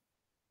time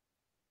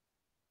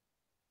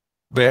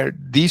where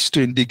these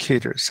two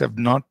indicators have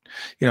not,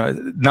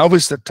 now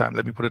is the time,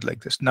 let me put it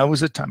like this. Now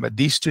is the time where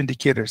these two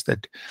indicators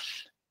that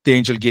the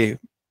angel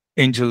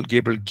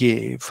Gabriel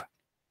gave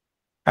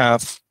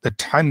at the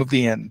time of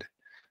the end,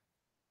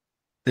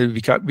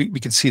 that we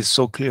can see it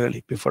so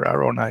clearly before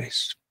our own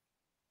eyes.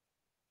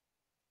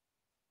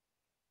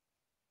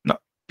 Now,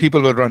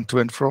 people will run to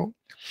and fro,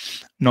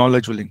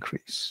 knowledge will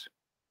increase.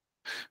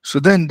 So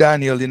then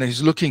Daniel,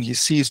 he's looking, he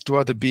sees two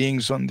other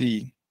beings on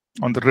the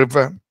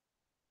river,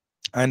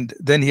 and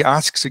then he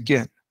asks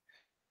again,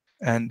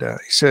 and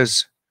he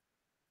says,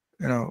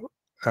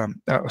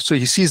 so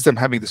he sees them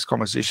having this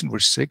conversation,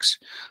 verse 6.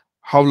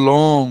 How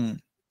long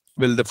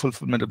will the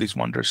fulfillment of these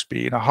wonders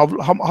be? How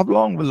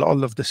long will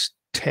all of this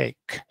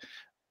take?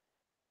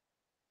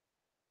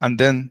 And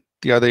then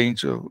the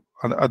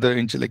other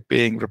angelic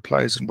being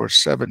replies in verse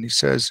 7. He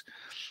says,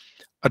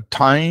 a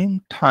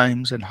time,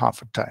 times, and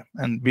half a time.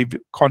 And we've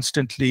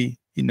constantly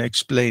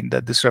explained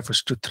that this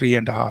refers to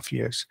 3.5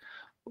 years.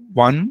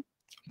 1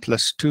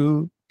 plus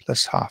 2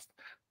 plus half.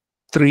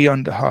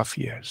 3.5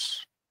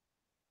 years.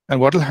 And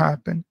what will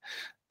happen?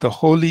 The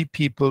holy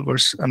people,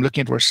 I'm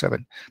looking at verse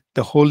 7,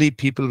 the holy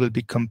people will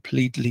be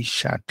completely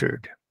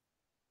shattered.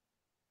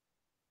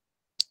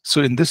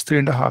 So in this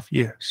 3.5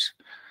 years,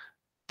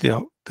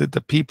 the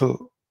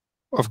people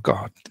of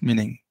God,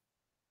 meaning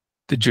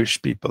the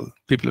Jewish people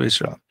of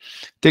Israel,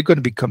 they're going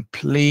to be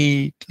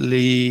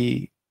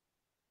completely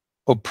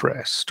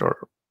oppressed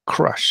or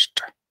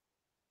crushed.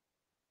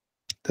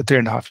 The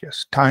 3.5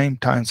 years, time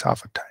times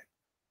half a time.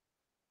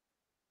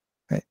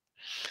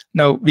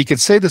 Now, we can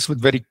say this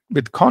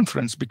with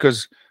confidence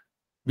because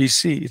we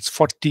see it's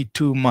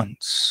 42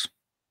 months,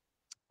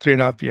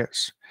 3.5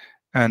 years.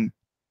 And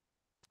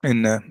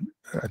in,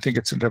 I think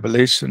it's in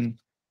Revelation,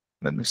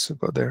 let me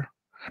go there.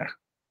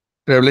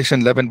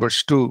 Revelation 11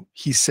 verse 2,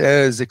 he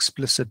says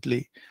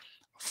explicitly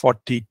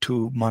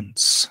 42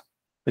 months,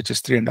 which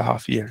is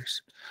 3.5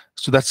 years.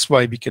 So that's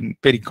why we can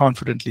very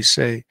confidently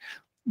say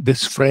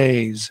this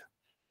phrase,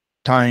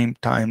 time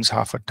times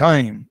half a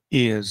time,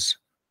 is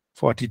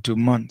 42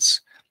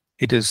 months.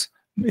 It is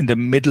in the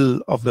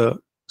middle of the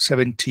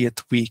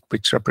 70th week,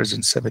 which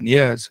represents 7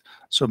 years.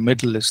 So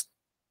middle is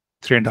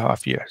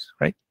 3.5 years,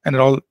 right? And it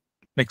all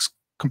makes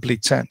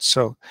complete sense.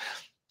 So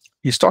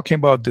he's talking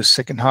about the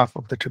second half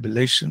of the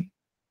tribulation,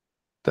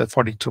 the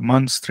 42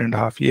 months,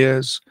 3.5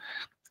 years,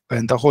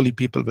 when the holy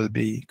people will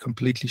be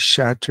completely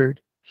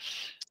shattered.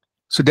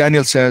 So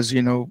Daniel says,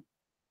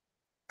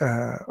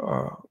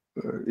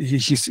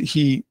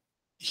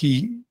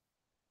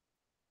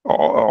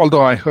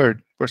 although I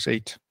heard, verse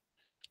 8,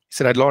 he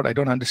said, Lord, I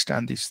don't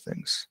understand these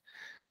things.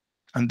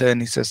 And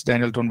then he says,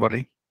 Daniel, don't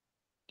worry.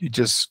 You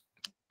just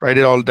write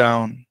it all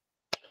down,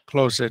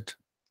 close it,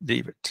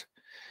 leave it.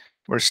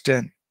 Verse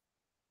 10,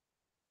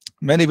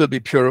 many will be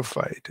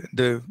purified.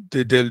 They'll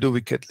do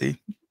wickedly.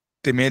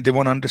 They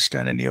won't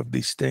understand any of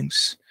these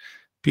things.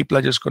 People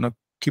are just going to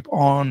keep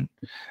on.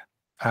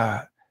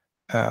 The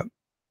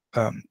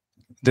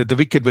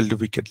wicked will do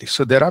wickedly.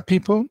 So there are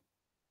people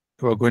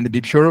who are going to be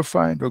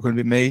purified, who are going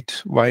to be made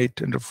white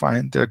and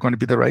refined. They're going to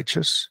be the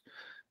righteous.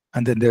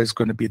 And then there's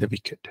going to be the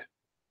wicked.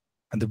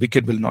 And the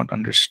wicked will not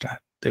understand.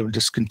 They will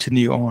just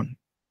continue on,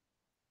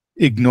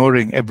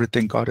 ignoring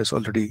everything God has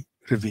already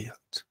revealed.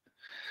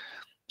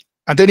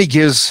 And then he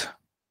gives,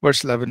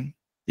 verse 11,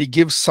 he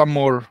gives some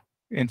more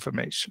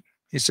information.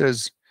 He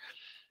says,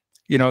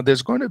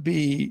 there's going to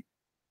be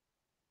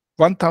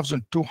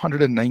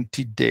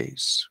 1,290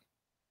 days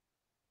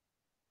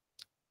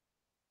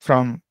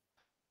from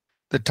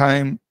the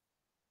time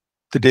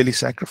the daily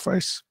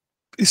sacrifice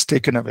is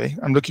taken away.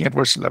 I'm looking at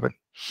verse 11.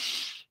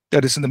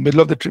 That is in the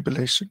middle of the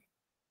tribulation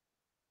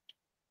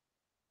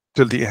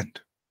till the end.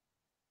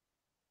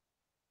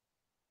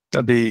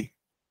 That'll be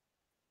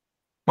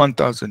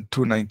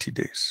 1,290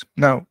 days.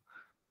 Now,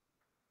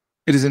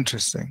 it is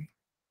interesting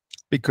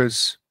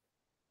because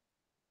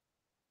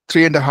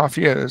 3.5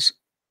 years,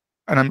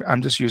 and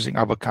I'm just using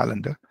our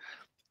calendar,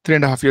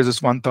 3.5 years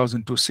is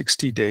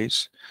 1,260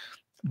 days.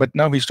 But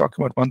now he's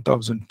talking about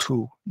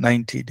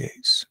 1,290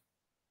 days.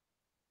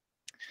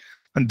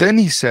 And then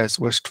he says,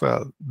 verse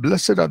 12,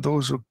 blessed are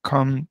those who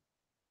come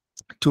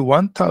to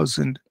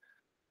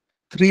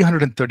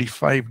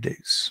 1,335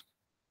 days.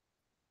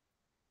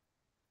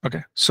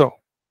 Okay, so,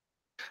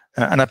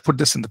 and I put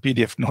this in the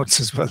PDF notes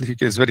as well.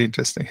 It's very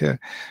interesting here.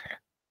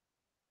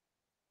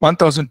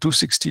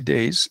 1,260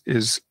 days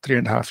is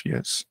 3.5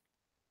 years.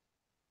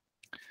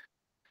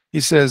 He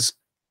says,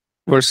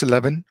 verse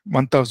 11,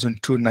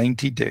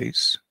 1,290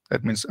 days.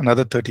 That means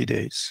another 30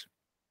 days.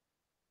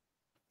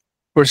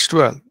 Verse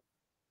 12,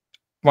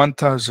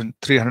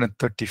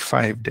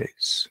 1,335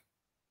 days.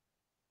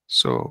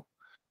 So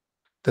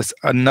that's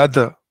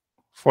another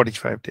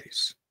 45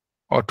 days,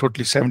 or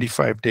totally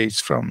 75 days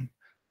from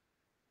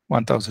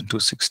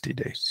 1,260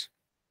 days.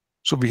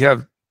 So we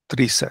have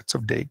 3 sets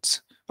of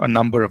dates, a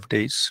number of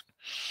days.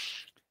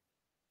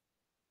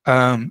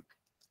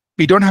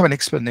 We don't have an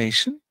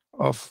explanation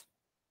of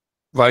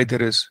why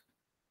there is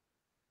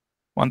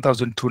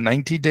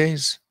 1,290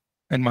 days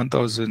and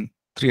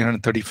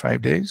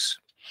 1,335 days.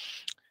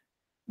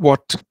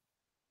 What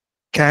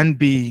can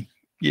be,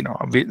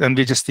 and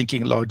we're just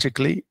thinking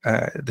logically,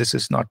 this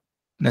is not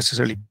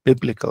necessarily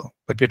biblical,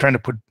 but we're trying to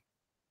put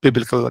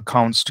biblical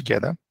accounts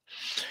together,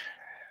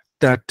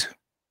 that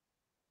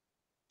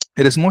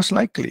it is most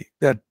likely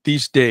that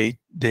these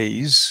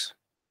days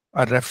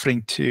are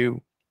referring to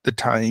the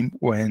time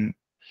when,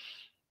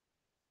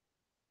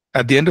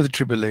 at the end of the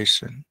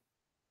tribulation,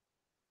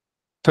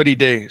 30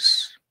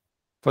 days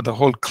for the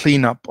whole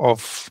cleanup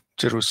of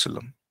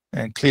Jerusalem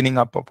and cleaning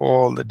up of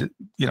all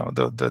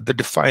the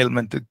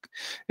defilement,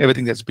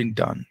 everything that's been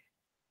done,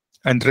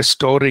 and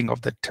restoring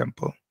of the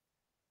temple.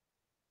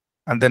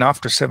 And then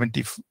after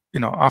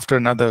after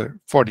another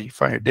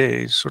 45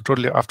 days, so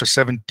totally after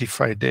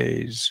 75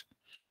 days,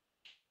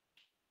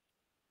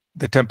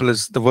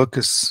 the work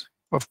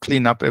of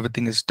cleanup,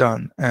 everything is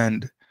done,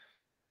 and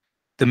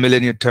the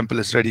millennial temple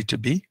is ready to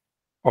be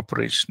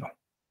operational.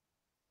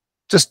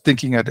 Just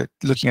looking at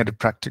it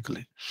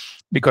practically,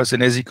 because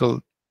in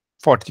Ezekiel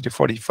 40 to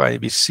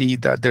 45, we see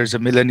that there's a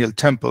millennial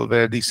temple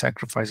where these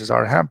sacrifices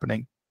are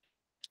happening.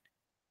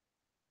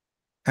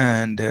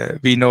 And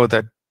we know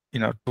that,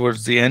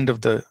 towards the end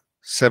of the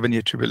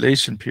 7-year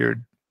tribulation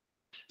period,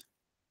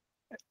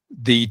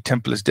 the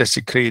temple is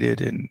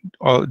desecrated and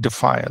all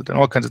defiled, and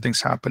all kinds of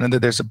things happen. And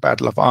then there's a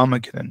battle of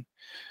Armageddon,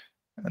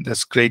 and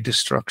there's great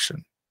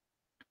destruction.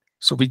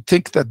 So we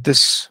think that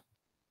this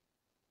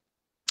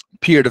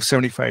period of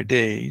 75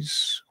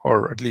 days,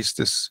 or at least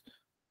this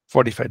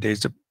 45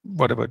 days,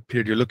 whatever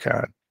period you look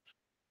at,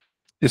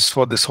 is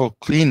for this whole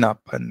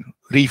cleanup and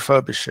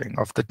refurbishing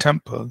of the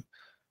temple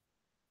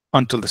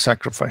until the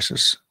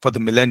sacrifices for the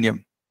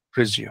millennium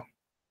resume.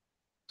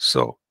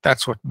 So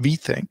that's what we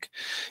think.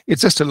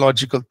 It's just a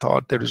logical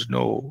thought. There is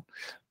no,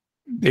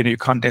 you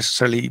can't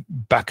necessarily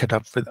back it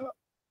up with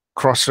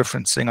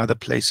cross-referencing other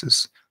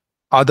places,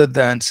 other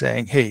than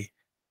saying, hey,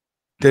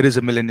 there is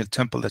a millennial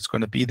temple that's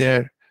going to be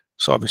there.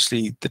 So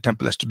obviously the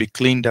temple has to be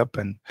cleaned up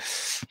and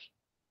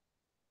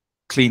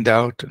cleaned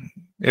out and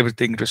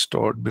everything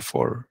restored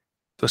before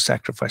the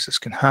sacrifices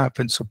can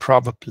happen. So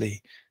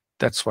probably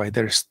that's why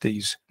there's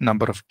these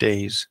number of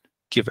days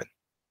given.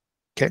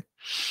 Okay.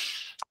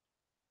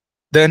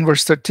 Then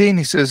verse 13,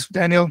 he says,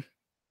 Daniel,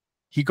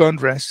 he go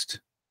and rest,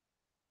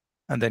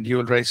 and then you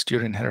will rest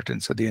your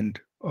inheritance at the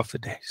end of the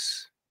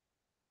days.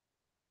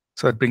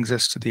 So that brings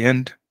us to the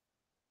end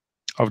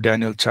of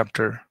Daniel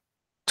chapter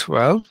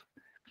 12.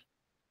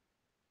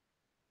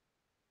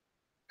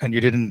 And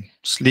you didn't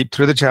sleep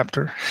through the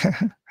chapter.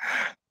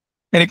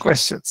 Any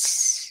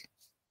questions?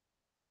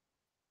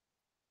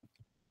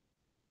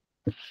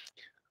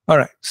 All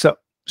right. So,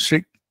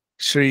 Shri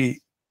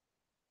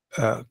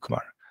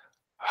Kumar,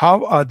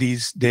 how are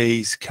these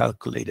days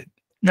calculated?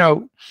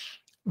 Now,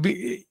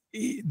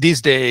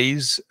 these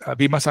days,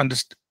 we must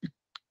understand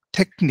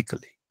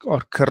technically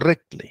or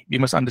correctly, we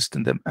must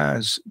understand them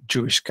as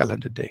Jewish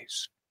calendar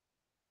days,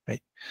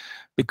 right?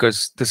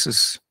 Because this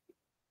is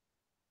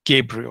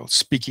Gabriel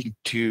speaking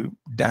to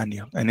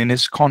Daniel, and in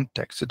his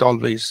context, it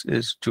always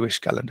is Jewish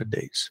calendar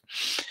days.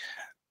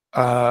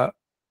 So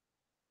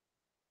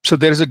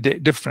there is a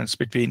difference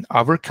between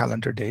our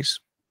calendar days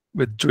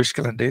with Jewish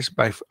calendar days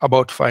by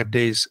about 5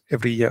 days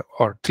every year,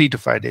 or 3 to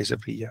 5 days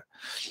every year.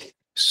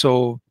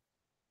 So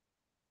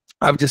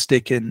I've just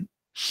taken,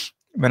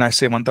 when I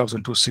say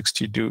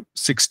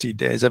 1,260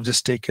 days, I've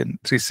just taken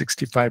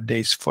 365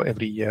 days for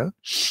every year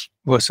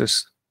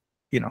versus,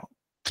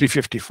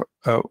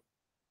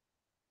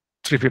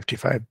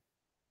 355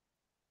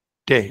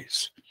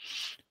 days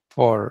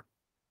for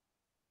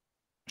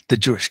the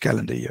Jewish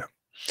calendar year.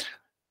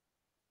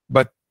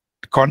 But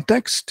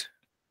context,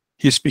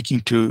 he's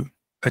speaking to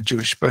a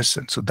Jewish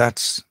person, so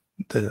that's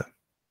the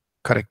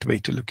correct way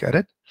to look at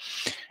it.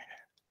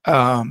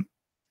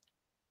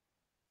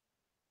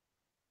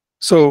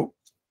 So,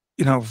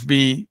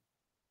 we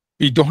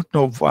don't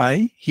know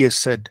why he has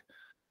said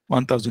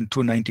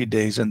 1,290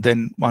 days and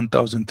then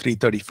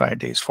 1,335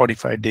 days,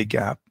 45-day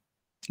gap.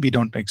 We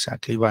don't know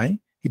exactly why.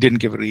 He didn't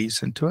give a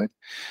reason to it.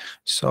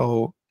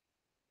 So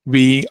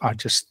we are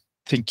just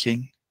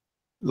thinking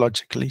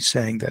logically,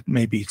 saying that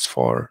maybe it's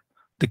for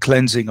the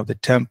cleansing of the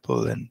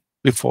temple and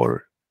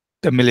before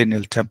the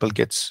millennial temple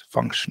gets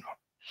functional.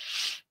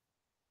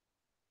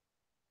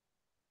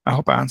 I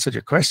hope I answered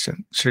your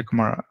question, Shri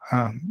Kumar.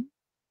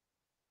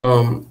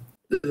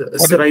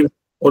 Sir, I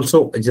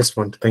just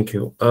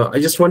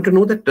want to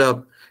know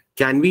that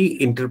Can we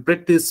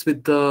interpret this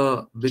with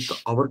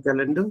our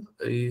calendar?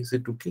 Is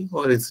it okay,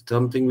 or is it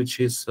something which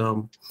is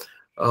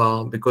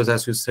because,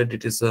 as you said,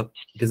 it is an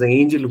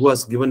angel who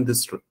has given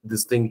this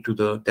thing to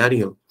the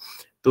Daniel.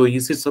 So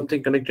is it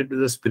something connected with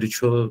the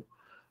spiritual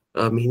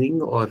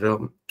meaning,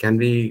 or can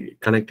we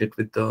connect it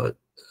with the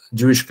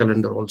Jewish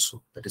calendar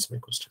also? That is my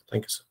question.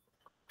 Thank you, sir.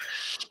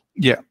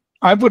 Yeah,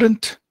 I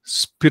wouldn't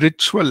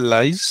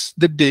spiritualize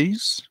the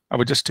days. I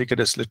would just take it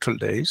as literal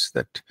days.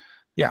 That,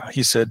 yeah,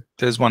 he said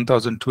there's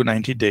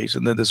 1,290 days,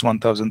 and then there's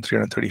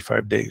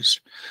 1,335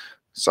 days.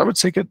 So I would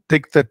take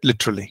that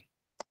literally,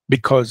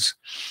 because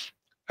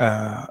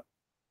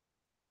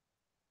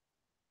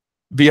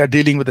we are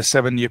dealing with a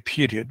 7-year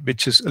period,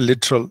 which is a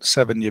literal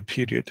 7-year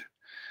period.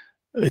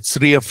 It's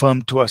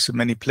reaffirmed to us in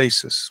many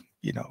places.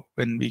 You know,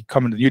 when we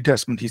come in the New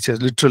Testament, he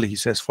says literally, he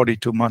says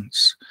 42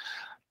 months.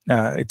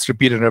 It's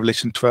repeated in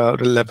Revelation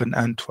 12, 11,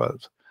 and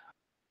 12.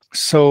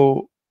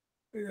 So,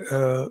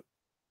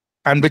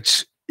 and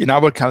which in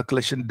our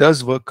calculation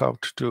does work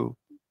out to,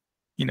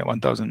 you know,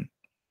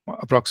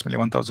 approximately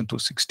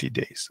 1,260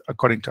 days,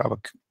 according to our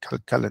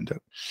calendar.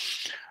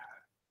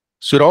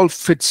 So it all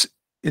fits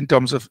in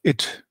terms of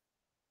it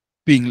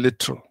being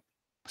literal.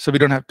 So we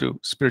don't have to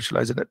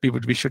spiritualize it.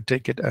 We should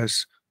take it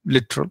as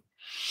literal.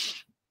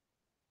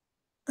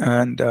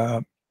 And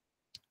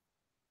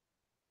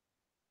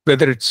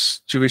whether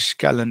it's Jewish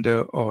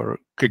calendar or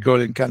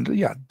Gregorian calendar,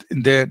 yeah,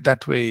 in there,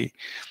 that way,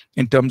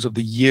 in terms of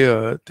the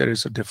year, there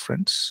is a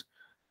difference.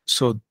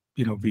 So,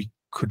 you know, we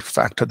could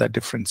factor that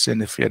difference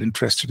in if we are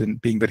interested in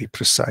being very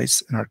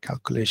precise in our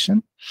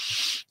calculation.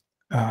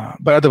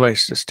 But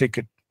otherwise, just take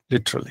it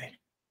literally.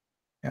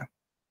 Yeah.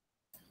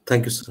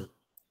 Thank you, sir.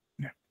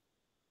 Yeah.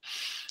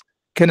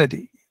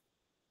 Kennedy,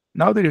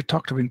 now that you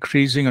talked of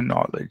increasing our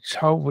knowledge,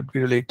 how would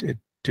we relate it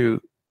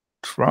to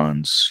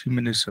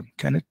transhumanism?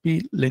 Can it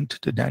be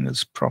linked to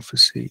Daniel's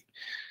prophecy?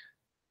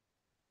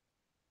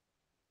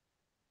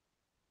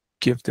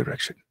 Give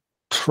direction.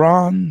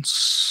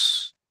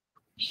 Transhumanism.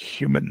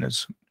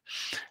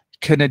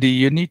 Kennedy,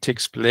 you need to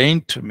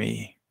explain to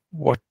me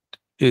what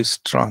is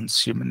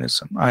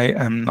transhumanism. I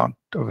am not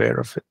aware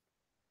of it.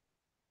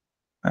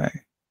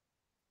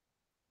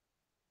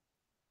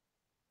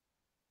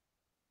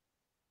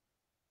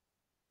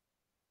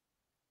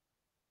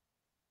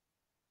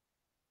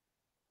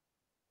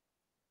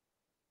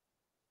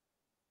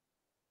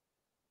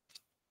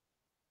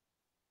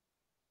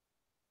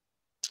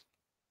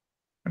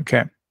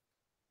 Okay.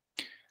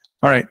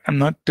 All right. I'm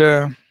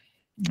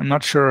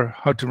not sure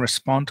how to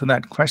respond to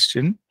that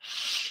question.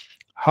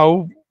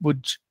 How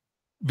would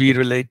we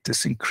relate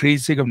this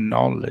increasing of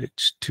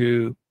knowledge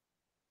to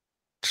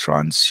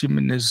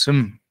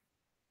transhumanism?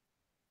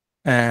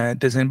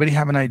 Does anybody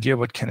have an idea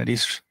what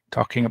Kennedy's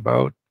talking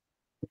about?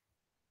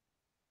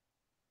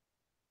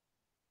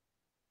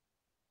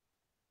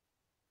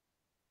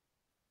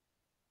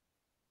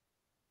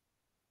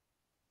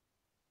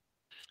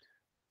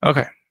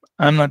 Okay.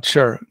 I'm not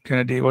sure,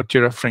 Kennedy, what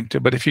you're referring to,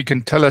 but if you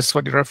can tell us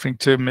what you're referring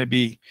to,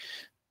 maybe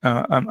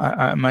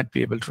I might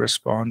be able to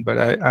respond, but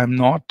I'm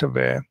not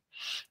aware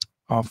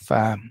of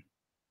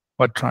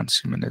what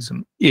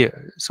transhumanism is,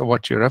 so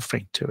what you're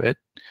referring to it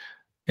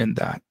in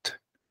that.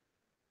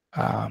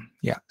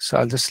 Yeah, so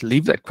I'll just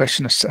leave that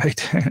question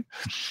aside.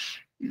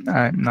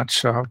 I'm not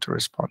sure how to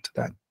respond to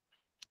that.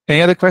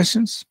 Any other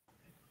questions?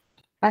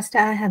 Pastor,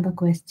 I have a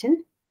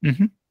question.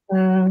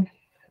 Mm-hmm.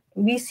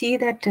 We see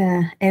that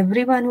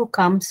everyone who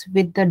comes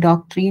with the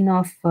doctrine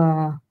of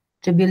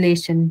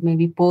tribulation,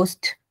 maybe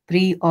post,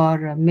 pre,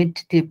 or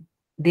mid-tib,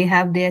 they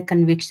have their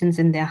convictions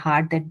in their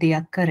heart that they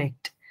are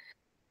correct.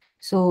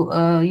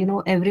 So, you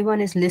know,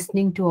 everyone is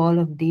listening to all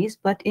of these,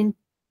 but in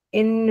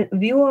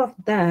view of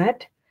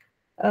that,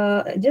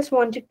 just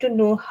wanted to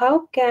know,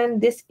 how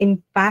can this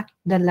impact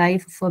the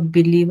life of a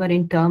believer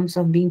in terms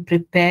of being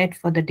prepared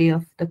for the day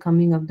of the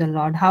coming of the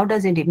Lord? How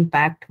does it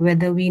impact,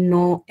 whether we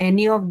know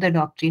any of the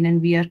doctrine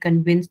and we are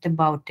convinced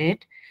about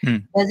it?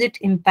 Does it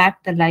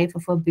impact the life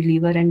of a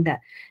believer,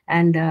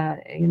 and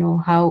you know,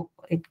 how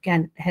it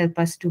can help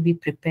us to be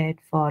prepared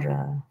for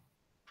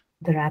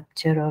the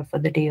rapture or for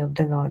the day of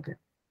the Lord?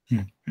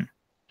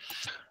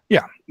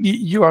 Yeah,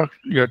 you're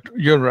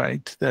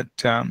right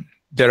that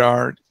there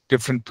are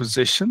different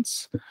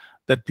positions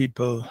that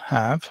people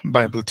have,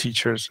 Bible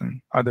teachers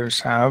and others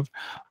have,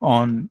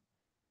 on,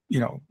 you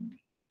know,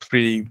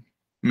 pre,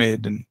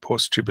 mid, and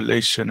post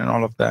tribulation and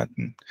all of that,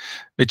 and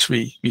which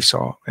we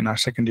saw in our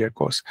second year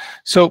course.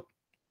 So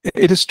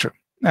it is true,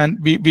 and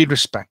we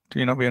respect.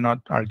 You know, we are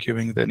not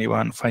arguing with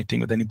anyone, fighting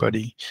with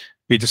anybody.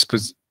 We just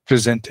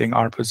presenting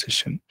our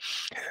position.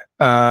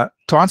 To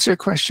answer your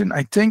question,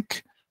 I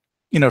think,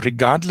 you know,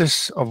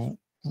 regardless of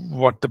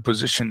what the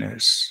position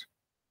is,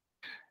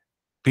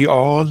 we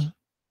all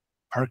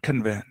are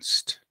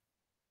convinced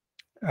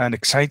and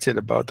excited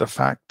about the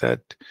fact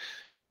that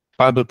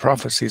Bible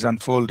prophecy is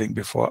unfolding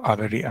before our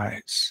very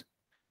eyes.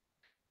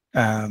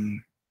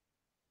 And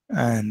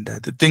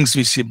the things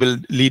we see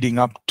leading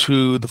up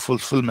to the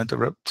fulfillment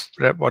of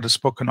what is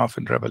spoken of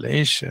in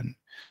Revelation,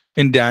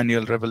 in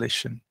Daniel,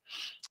 Revelation,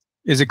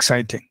 is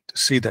exciting to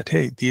see that,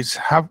 hey,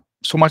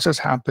 so much has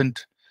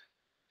happened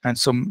and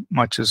so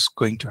much is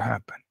going to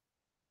happen.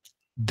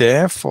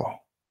 Therefore,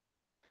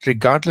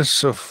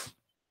 regardless of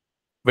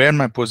where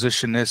my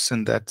position is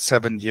in that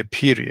 7-year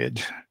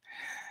period,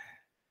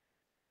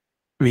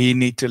 we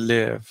need to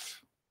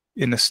live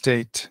in a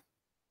state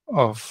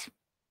of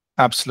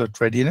absolute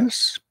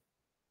readiness,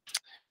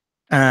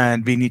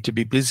 and we need to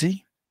be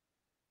busy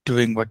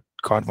doing what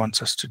God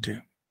wants us to do.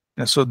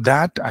 And so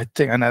that, I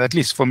think, and at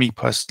least for me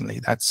personally,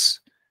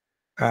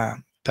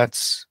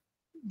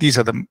 these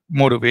are the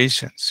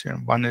motivations.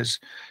 One is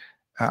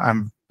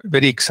I'm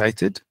very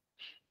excited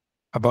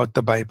about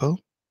the Bible,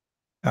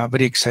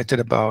 very excited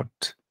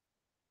about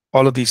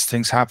all of these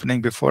things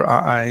happening before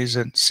our eyes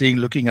and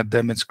looking at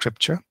them in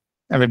Scripture.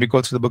 And when we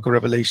go through the book of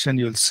Revelation,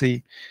 you'll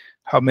see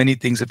how many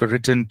things that were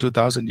written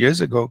 2,000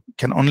 years ago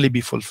can only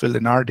be fulfilled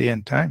in our day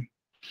and time.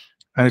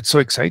 And it's so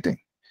exciting.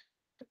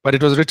 But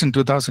it was written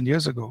 2,000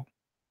 years ago,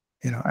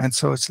 and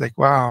so it's like,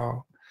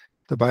 wow,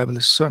 the Bible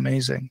is so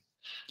amazing.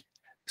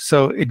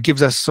 So it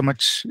gives us so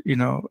much,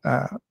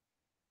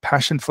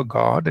 passion for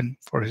God and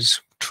for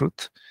His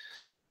truth.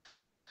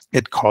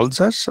 It calls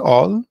us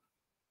all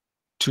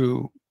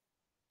to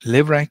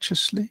live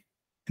righteously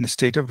in a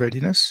state of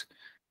readiness,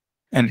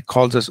 and it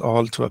calls us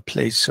all to a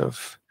place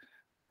of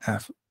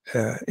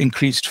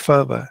increased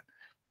fervor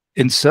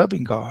in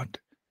serving God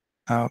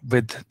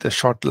with the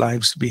short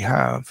lives we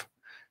have.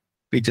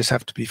 We just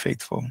have to be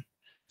faithful,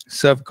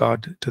 serve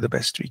God to the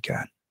best we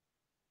can.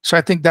 So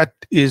I think that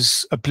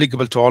is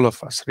applicable to all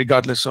of us,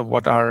 regardless of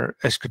what our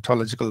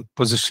eschatological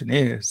position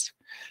is.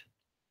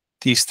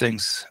 These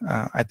things,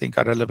 I think,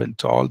 are relevant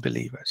to all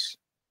believers.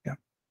 Yeah.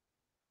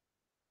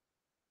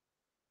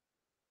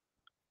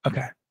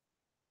 Okay.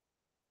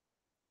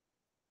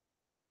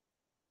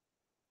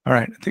 All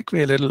right. I think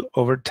we're a little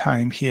over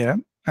time here.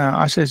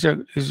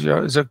 Asha,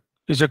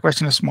 is your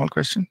question a small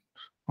question,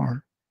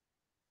 or?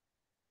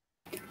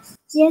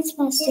 Yes,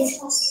 Pastor.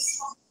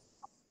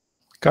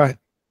 Go ahead.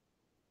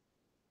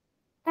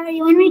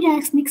 You want me to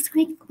ask next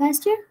week,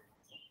 Pastor?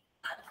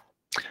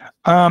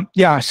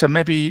 Yeah, so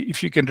maybe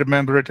if you can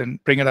remember it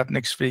and bring it up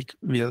next week,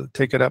 we'll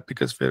take it up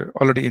because we're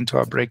already into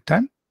our break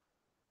time.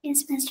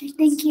 Yes, Pastor.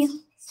 Thank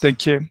you.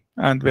 Thank you.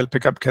 And we'll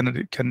pick up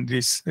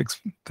Kennedy's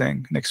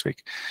thing next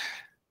week.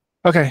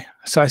 Okay,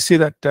 so I see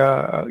that,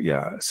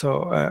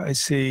 I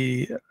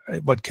see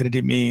what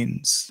Kennedy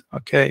means.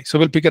 Okay, so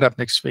we'll pick it up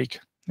next week.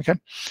 Okay,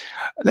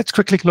 let's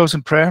quickly close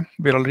in prayer.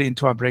 We're already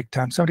into our break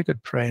time. Somebody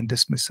could pray and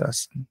dismiss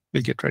us, and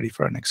we'll get ready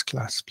for our next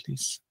class,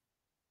 please.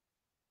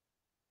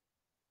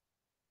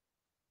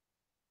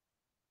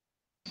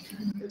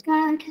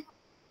 God,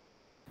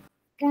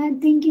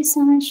 thank you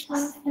so much for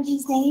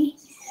this day.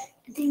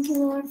 Thank you,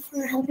 Lord,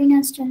 for helping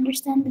us to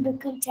understand the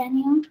book of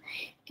Daniel.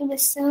 It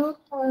was so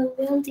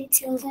well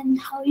detailed,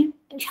 and how you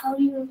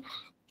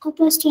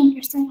help us to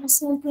understand was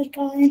so good,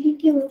 God. I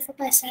thank you, Lord, for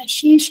Pastor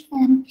Ashish,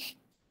 and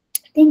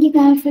thank you,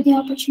 God, for the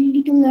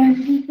opportunity to learn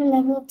the deeper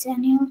level of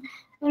Daniel.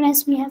 Lord,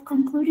 as we have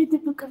concluded the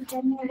book of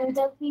Daniel, Lord,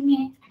 that we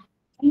may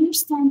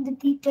understand the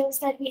details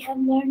that we have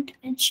learned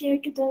and share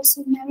to those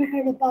who've never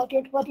heard about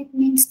it, what it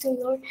means to,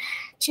 Lord.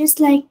 Just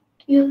like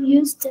you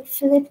used the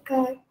Philip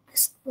God,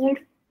 Lord,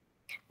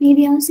 may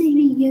we also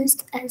be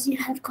used as you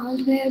have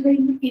called whichever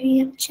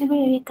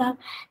area God.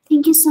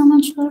 Thank you so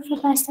much, Lord, for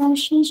Pastor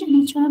Ashish and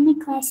each one of my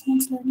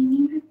classmates. Lord, in your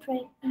name we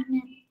pray.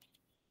 Amen.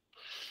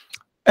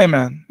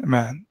 Amen.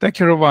 Amen. Thank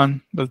you,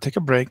 everyone. We'll take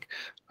a break.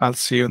 I'll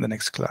see you in the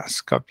next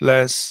class. God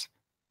bless.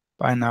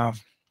 Bye now.